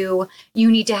to you.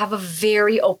 You need to have a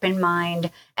very open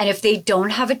mind. And if they don't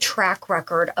have a track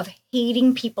record of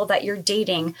hating people that you're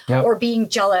dating or being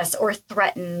jealous or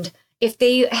threatened, if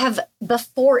they have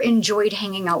before enjoyed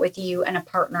hanging out with you and a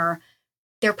partner,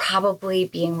 they're probably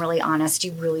being really honest.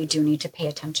 You really do need to pay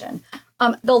attention.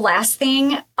 The last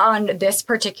thing on this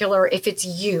particular, if it's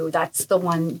you, that's the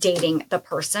one dating the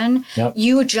person,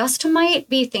 you just might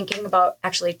be thinking about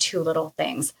actually two little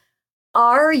things.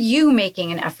 Are you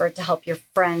making an effort to help your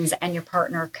friends and your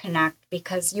partner connect?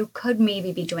 Because you could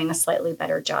maybe be doing a slightly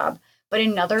better job. But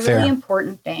another really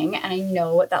important thing, and I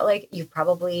know that like you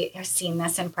probably have seen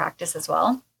this in practice as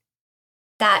well,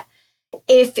 that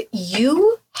if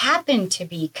you happen to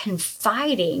be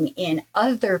confiding in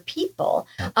other people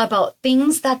about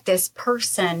things that this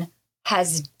person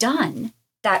has done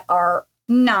that are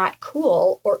not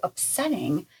cool or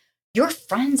upsetting, your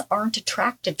friends aren't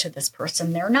attracted to this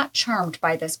person. They're not charmed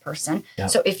by this person.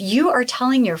 So if you are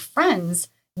telling your friends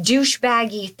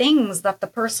douchebaggy things that the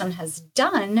person has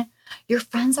done, your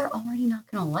friends are already not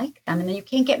going to like them. And then you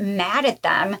can't get mad at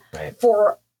them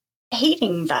for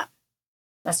hating them.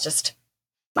 That's just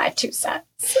my 2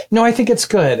 cents. No, I think it's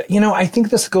good. I think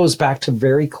this goes back to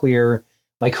very clear,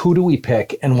 like, who do we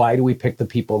pick and why do we pick the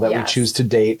people that we choose to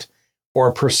date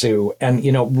or pursue? And,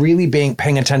 really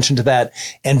paying attention to that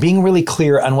and being really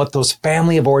clear on what those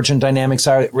family of origin dynamics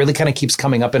are. It really kind of keeps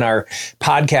coming up in our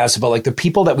podcast about like the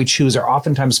people that we choose are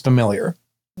oftentimes familiar.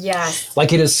 Yes.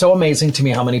 Like, it is so amazing to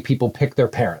me how many people pick their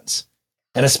parents.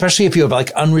 And especially if you have like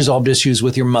unresolved issues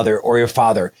with your mother or your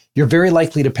father, you're very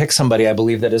likely to pick somebody, I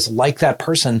believe, that is like that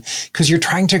person because you're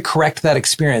trying to correct that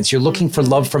experience. You're looking for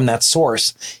love from that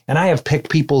source. And I have picked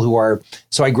people who are,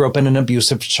 so I grew up in an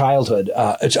abusive childhood,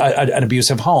 an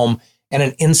abusive home and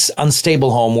an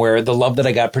unstable home where the love that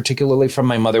I got, particularly from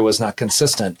my mother, was not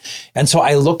consistent. And so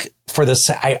I look for this,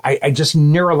 I just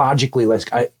neurologically,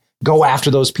 I go after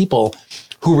those people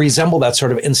who resemble that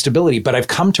sort of instability. But I've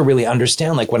come to really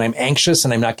understand, like when I'm anxious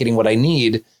and I'm not getting what I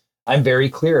need, I'm very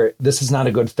clear, this is not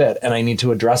a good fit and I need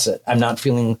to address it. I'm not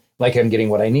feeling like I'm getting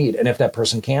what I need. And if that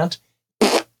person can't,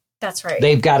 that's right.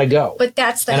 they've got to go. But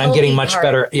that's the and I'm getting much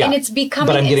better. Yeah. And it's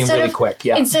becoming, but I'm getting really quick.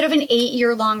 Yeah. Instead of an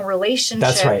 8-year-long relationship,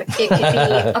 that's right. it could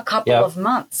be a couple of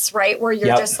months, right? Where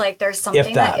you're just like, there's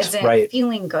something that isn't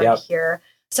feeling good here.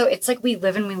 So it's like we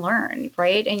live and we learn,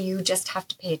 right? And you just have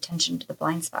to pay attention to the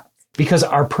blind spots. Because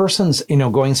our person's,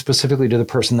 going specifically to the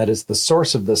person that is the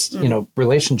source of this,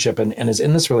 relationship and is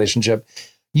in this relationship,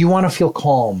 you want to feel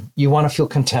calm. You want to feel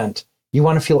content. You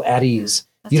want to feel at ease.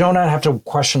 You don't have to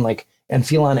question and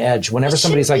feel on edge whenever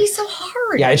somebody's like, it shouldn't be so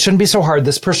hard. Yeah, it shouldn't be so hard.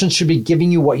 This person should be giving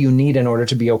you what you need in order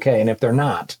to be okay. And if they're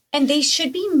not. And they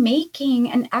should be making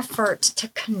an effort to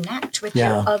connect with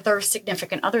your other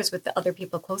significant others, with the other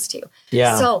people close to you.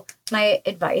 Yeah. So my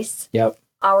advice,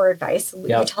 our advice,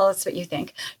 you tell us what you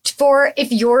think. For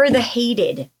if you're the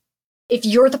hated, if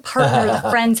you're the partner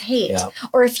the friends hate,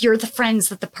 or if you're the friends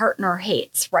that the partner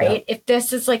hates, right? If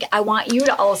this is I want you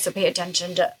to also pay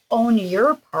attention to own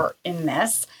your part in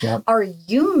this. Are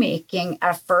you making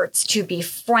efforts to be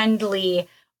friendly,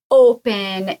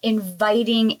 open,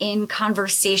 inviting in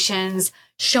conversations,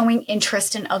 showing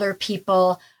interest in other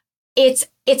people? It's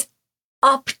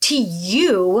up to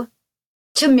you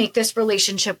to make this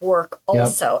relationship work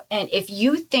also. And if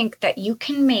you think that you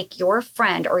can make your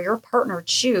friend or your partner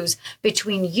choose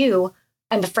between you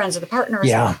and the friends of the partners,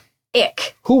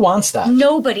 ick. Who wants that?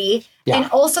 Nobody.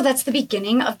 And also that's the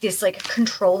beginning of this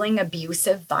controlling,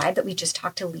 abusive vibe that we just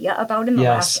talked to Leah about in the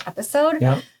last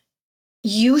episode.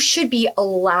 You should be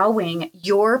allowing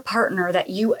your partner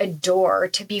that you adore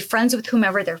to be friends with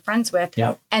whomever they're friends with.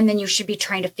 And then you should be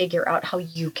trying to figure out how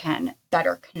you can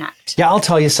better connect. Yeah, I'll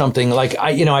tell you something.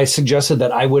 I suggested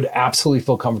that I would absolutely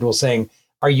feel comfortable saying,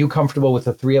 are you comfortable with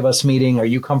the three of us meeting? Are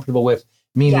you comfortable with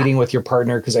me meeting with your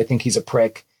partner? Because I think he's a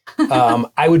prick.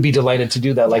 I would be delighted to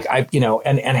do that.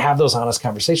 And have those honest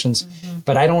conversations.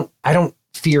 But I don't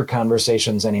fear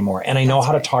conversations anymore. And I know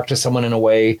how to talk to someone in a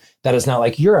way that is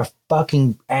not you're a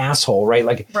fucking asshole,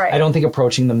 right? I don't think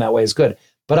approaching them that way is good.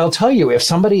 But I'll tell you, if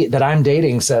somebody that I'm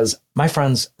dating says, my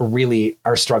friends really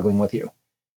are struggling with you,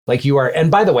 you are.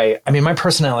 And by the way, my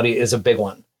personality is a big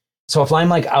one. So if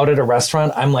I'm out at a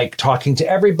restaurant, I'm talking to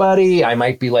everybody. I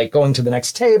might be going to the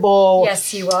next table.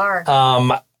 Yes, you are.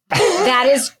 That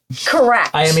is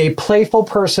correct. I am a playful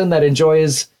person that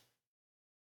enjoys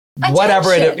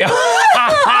whatever it is.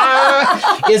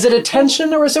 Is it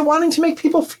attention or is it wanting to make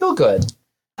people feel good?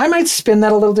 I might spin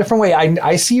that a little different way.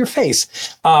 I see your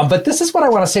face. But this is what I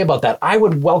want to say about that. I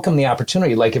would welcome the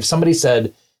opportunity. If somebody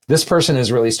said, this person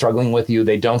is really struggling with you.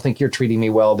 They don't think you're treating me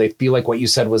well. They feel like what you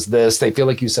said was this. They feel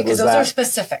like you said was that. Because those are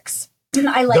specifics.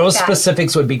 I like those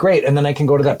specifics would be great. And then I can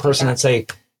go to that person and say,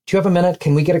 do you have a minute?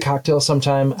 Can we get a cocktail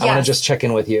sometime? I want to just check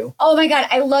in with you. Oh my God.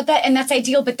 I love that. And that's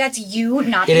ideal, but that's you,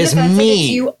 not it is defensive. me.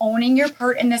 It's you owning your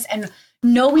part in this and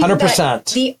knowing 100%. that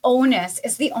the onus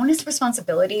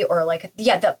responsibility or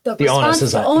the onus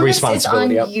is on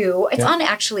responsibility. You. It's on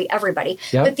actually everybody.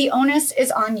 But the onus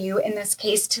is on you in this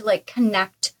case to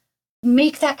connect,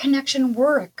 make that connection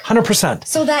work. 100%.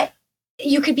 So that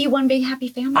you could be one big happy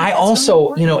family. I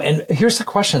also, and here's the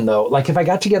question though, if I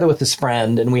got together with this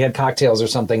friend and we had cocktails or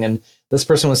something and this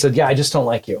person was said, I just don't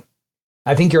like you.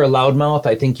 I think you're a loudmouth.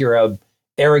 I think you're a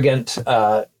arrogant,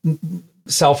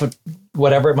 self,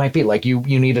 whatever it might be.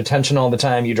 You need attention all the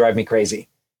time. You drive me crazy.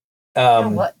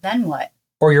 Then what?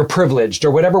 Or you're privileged or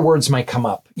whatever words might come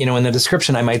up. In the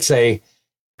description, I might say,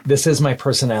 this is my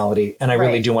personality and I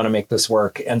really do want to make this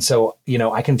work. And so,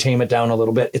 I can tame it down a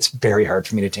little bit. It's very hard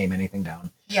for me to tame anything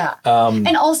down. Yeah.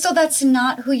 And also that's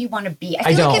not who you want to be.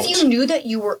 I feel if you knew that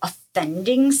you were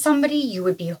offending somebody, you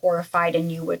would be horrified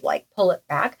and you would pull it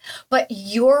back. But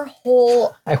your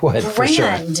whole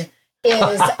brand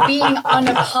is being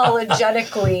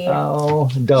unapologetically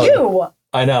you.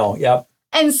 I know. Yep.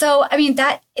 And so,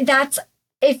 that's,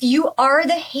 if you are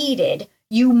the hated,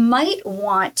 you might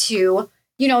want to,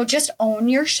 just own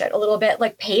your shit a little bit,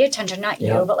 pay attention, not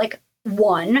you, but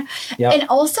one. And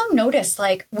also notice,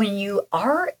 when you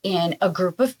are in a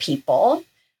group of people,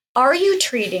 are you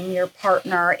treating your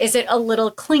partner? Is it a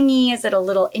little clingy? Is it a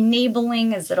little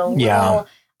enabling? Is it a little,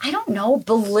 I don't know,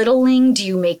 belittling? Do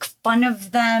you make fun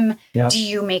of them? Do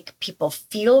you make people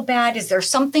feel bad? Is there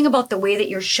something about the way that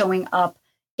you're showing up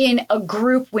in a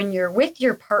group when you're with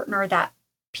your partner that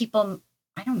people,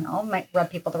 I don't know, might rub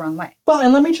people the wrong way? Well,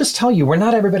 and let me just tell you, we're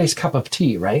not everybody's cup of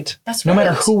tea, right? That's right. No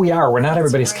matter who we are, we're not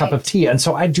everybody's cup of tea. And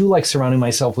so I do like surrounding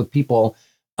myself with people.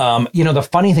 The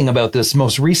funny thing about this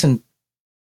most recent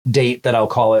date that I'll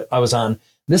call it, I was on,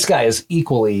 this guy is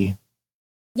equally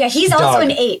Yeah, he's also Doug.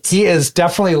 an 8. He is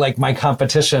definitely like my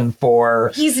competition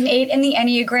for. He's an 8 in the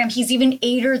Enneagram. He's even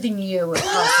 8er than you, if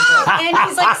possible. And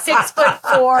he's like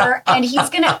 6'4", and he's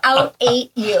gonna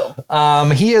out-8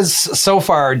 you. He is so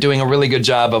far doing a really good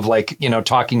job of like,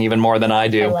 talking even more than I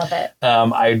do. I love it.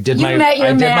 I did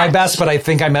my best, but I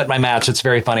think I met my match. It's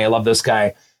very funny. I love this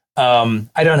guy.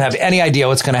 I don't have any idea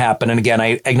what's going to happen. And again,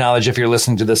 I acknowledge if you're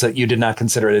listening to this that you did not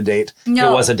consider it a date.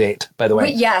 No. It was a date, by the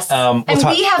way. Yes.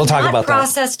 We have not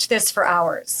processed this for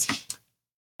hours.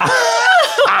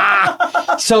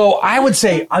 So I would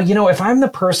say, if I'm the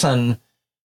person,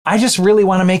 I just really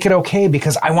want to make it okay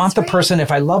because I want the person,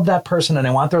 if I love that person and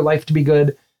I want their life to be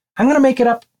good, I'm going to make it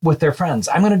up with their friends.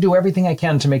 I'm going to do everything I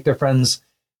can to make their friends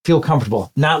feel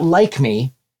comfortable. Not like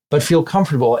me, but feel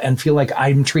comfortable and feel like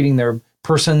I'm treating their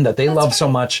person that they love so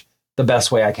much the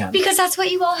best way I can. Because that's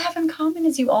what you all have in common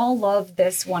is you all love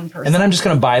this one person. And then I'm just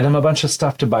going to buy them a bunch of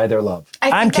stuff to buy their love.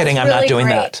 I'm kidding. I'm not doing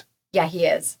that. Yeah, he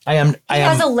is. I am.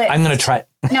 Has a list. I'm going to try.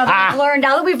 Now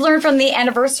that we've learned from the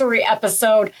anniversary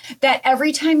episode that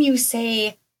every time you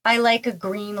say, I like a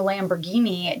green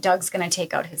Lamborghini, Doug's going to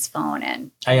take out his phone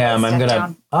and I am. I'm going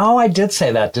to. Oh, I did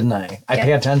say that, didn't I? I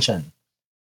pay attention.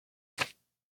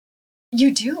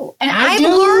 You do. And I've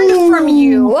learned from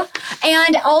you.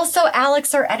 And also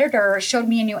Alex, our editor, showed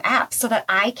me a new app so that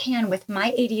I can, with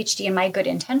my ADHD and my good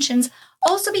intentions,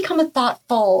 also become a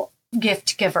thoughtful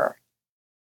gift giver.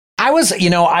 I was,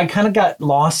 I kind of got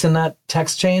lost in that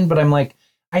text chain, but I'm like,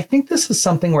 I think this is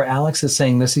something where Alex is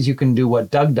saying this is you can do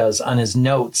what Doug does on his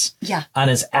notes, on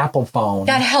his Apple phone.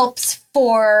 That helps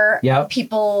for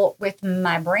people with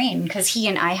my brain because he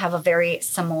and I have a very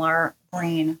similar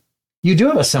brain. You do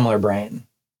have a similar brain.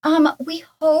 We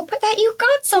hope that you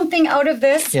got something out of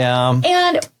this. Yeah.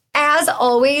 And as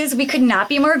always, we could not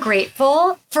be more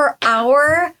grateful for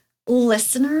our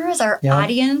listeners, our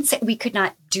audience. We could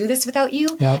not do this without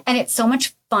you. Yep. And it's so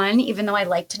much fun, even though I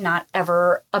like to not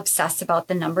ever obsess about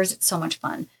the numbers. It's so much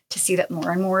fun to see that more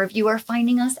and more of you are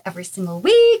finding us every single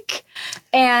week.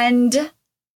 And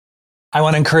I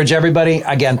want to encourage everybody,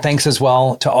 again, thanks as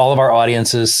well to all of our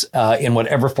audiences in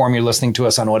whatever form you're listening to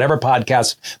us on whatever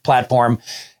podcast platform.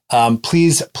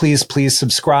 Please, please, please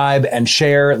subscribe and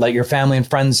share. Let your family and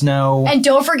friends know. And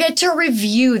don't forget to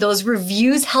review. Those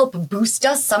reviews help boost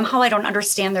us. Somehow I don't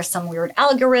understand. There's some weird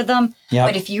algorithm. Yep.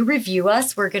 But if you review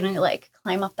us, we're going to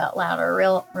climb up that ladder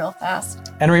real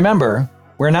fast. And remember,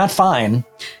 we're not fine.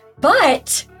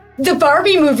 But the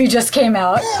Barbie movie just came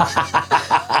out.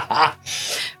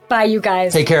 Bye, you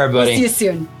guys. Take care, everybody. See you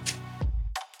soon.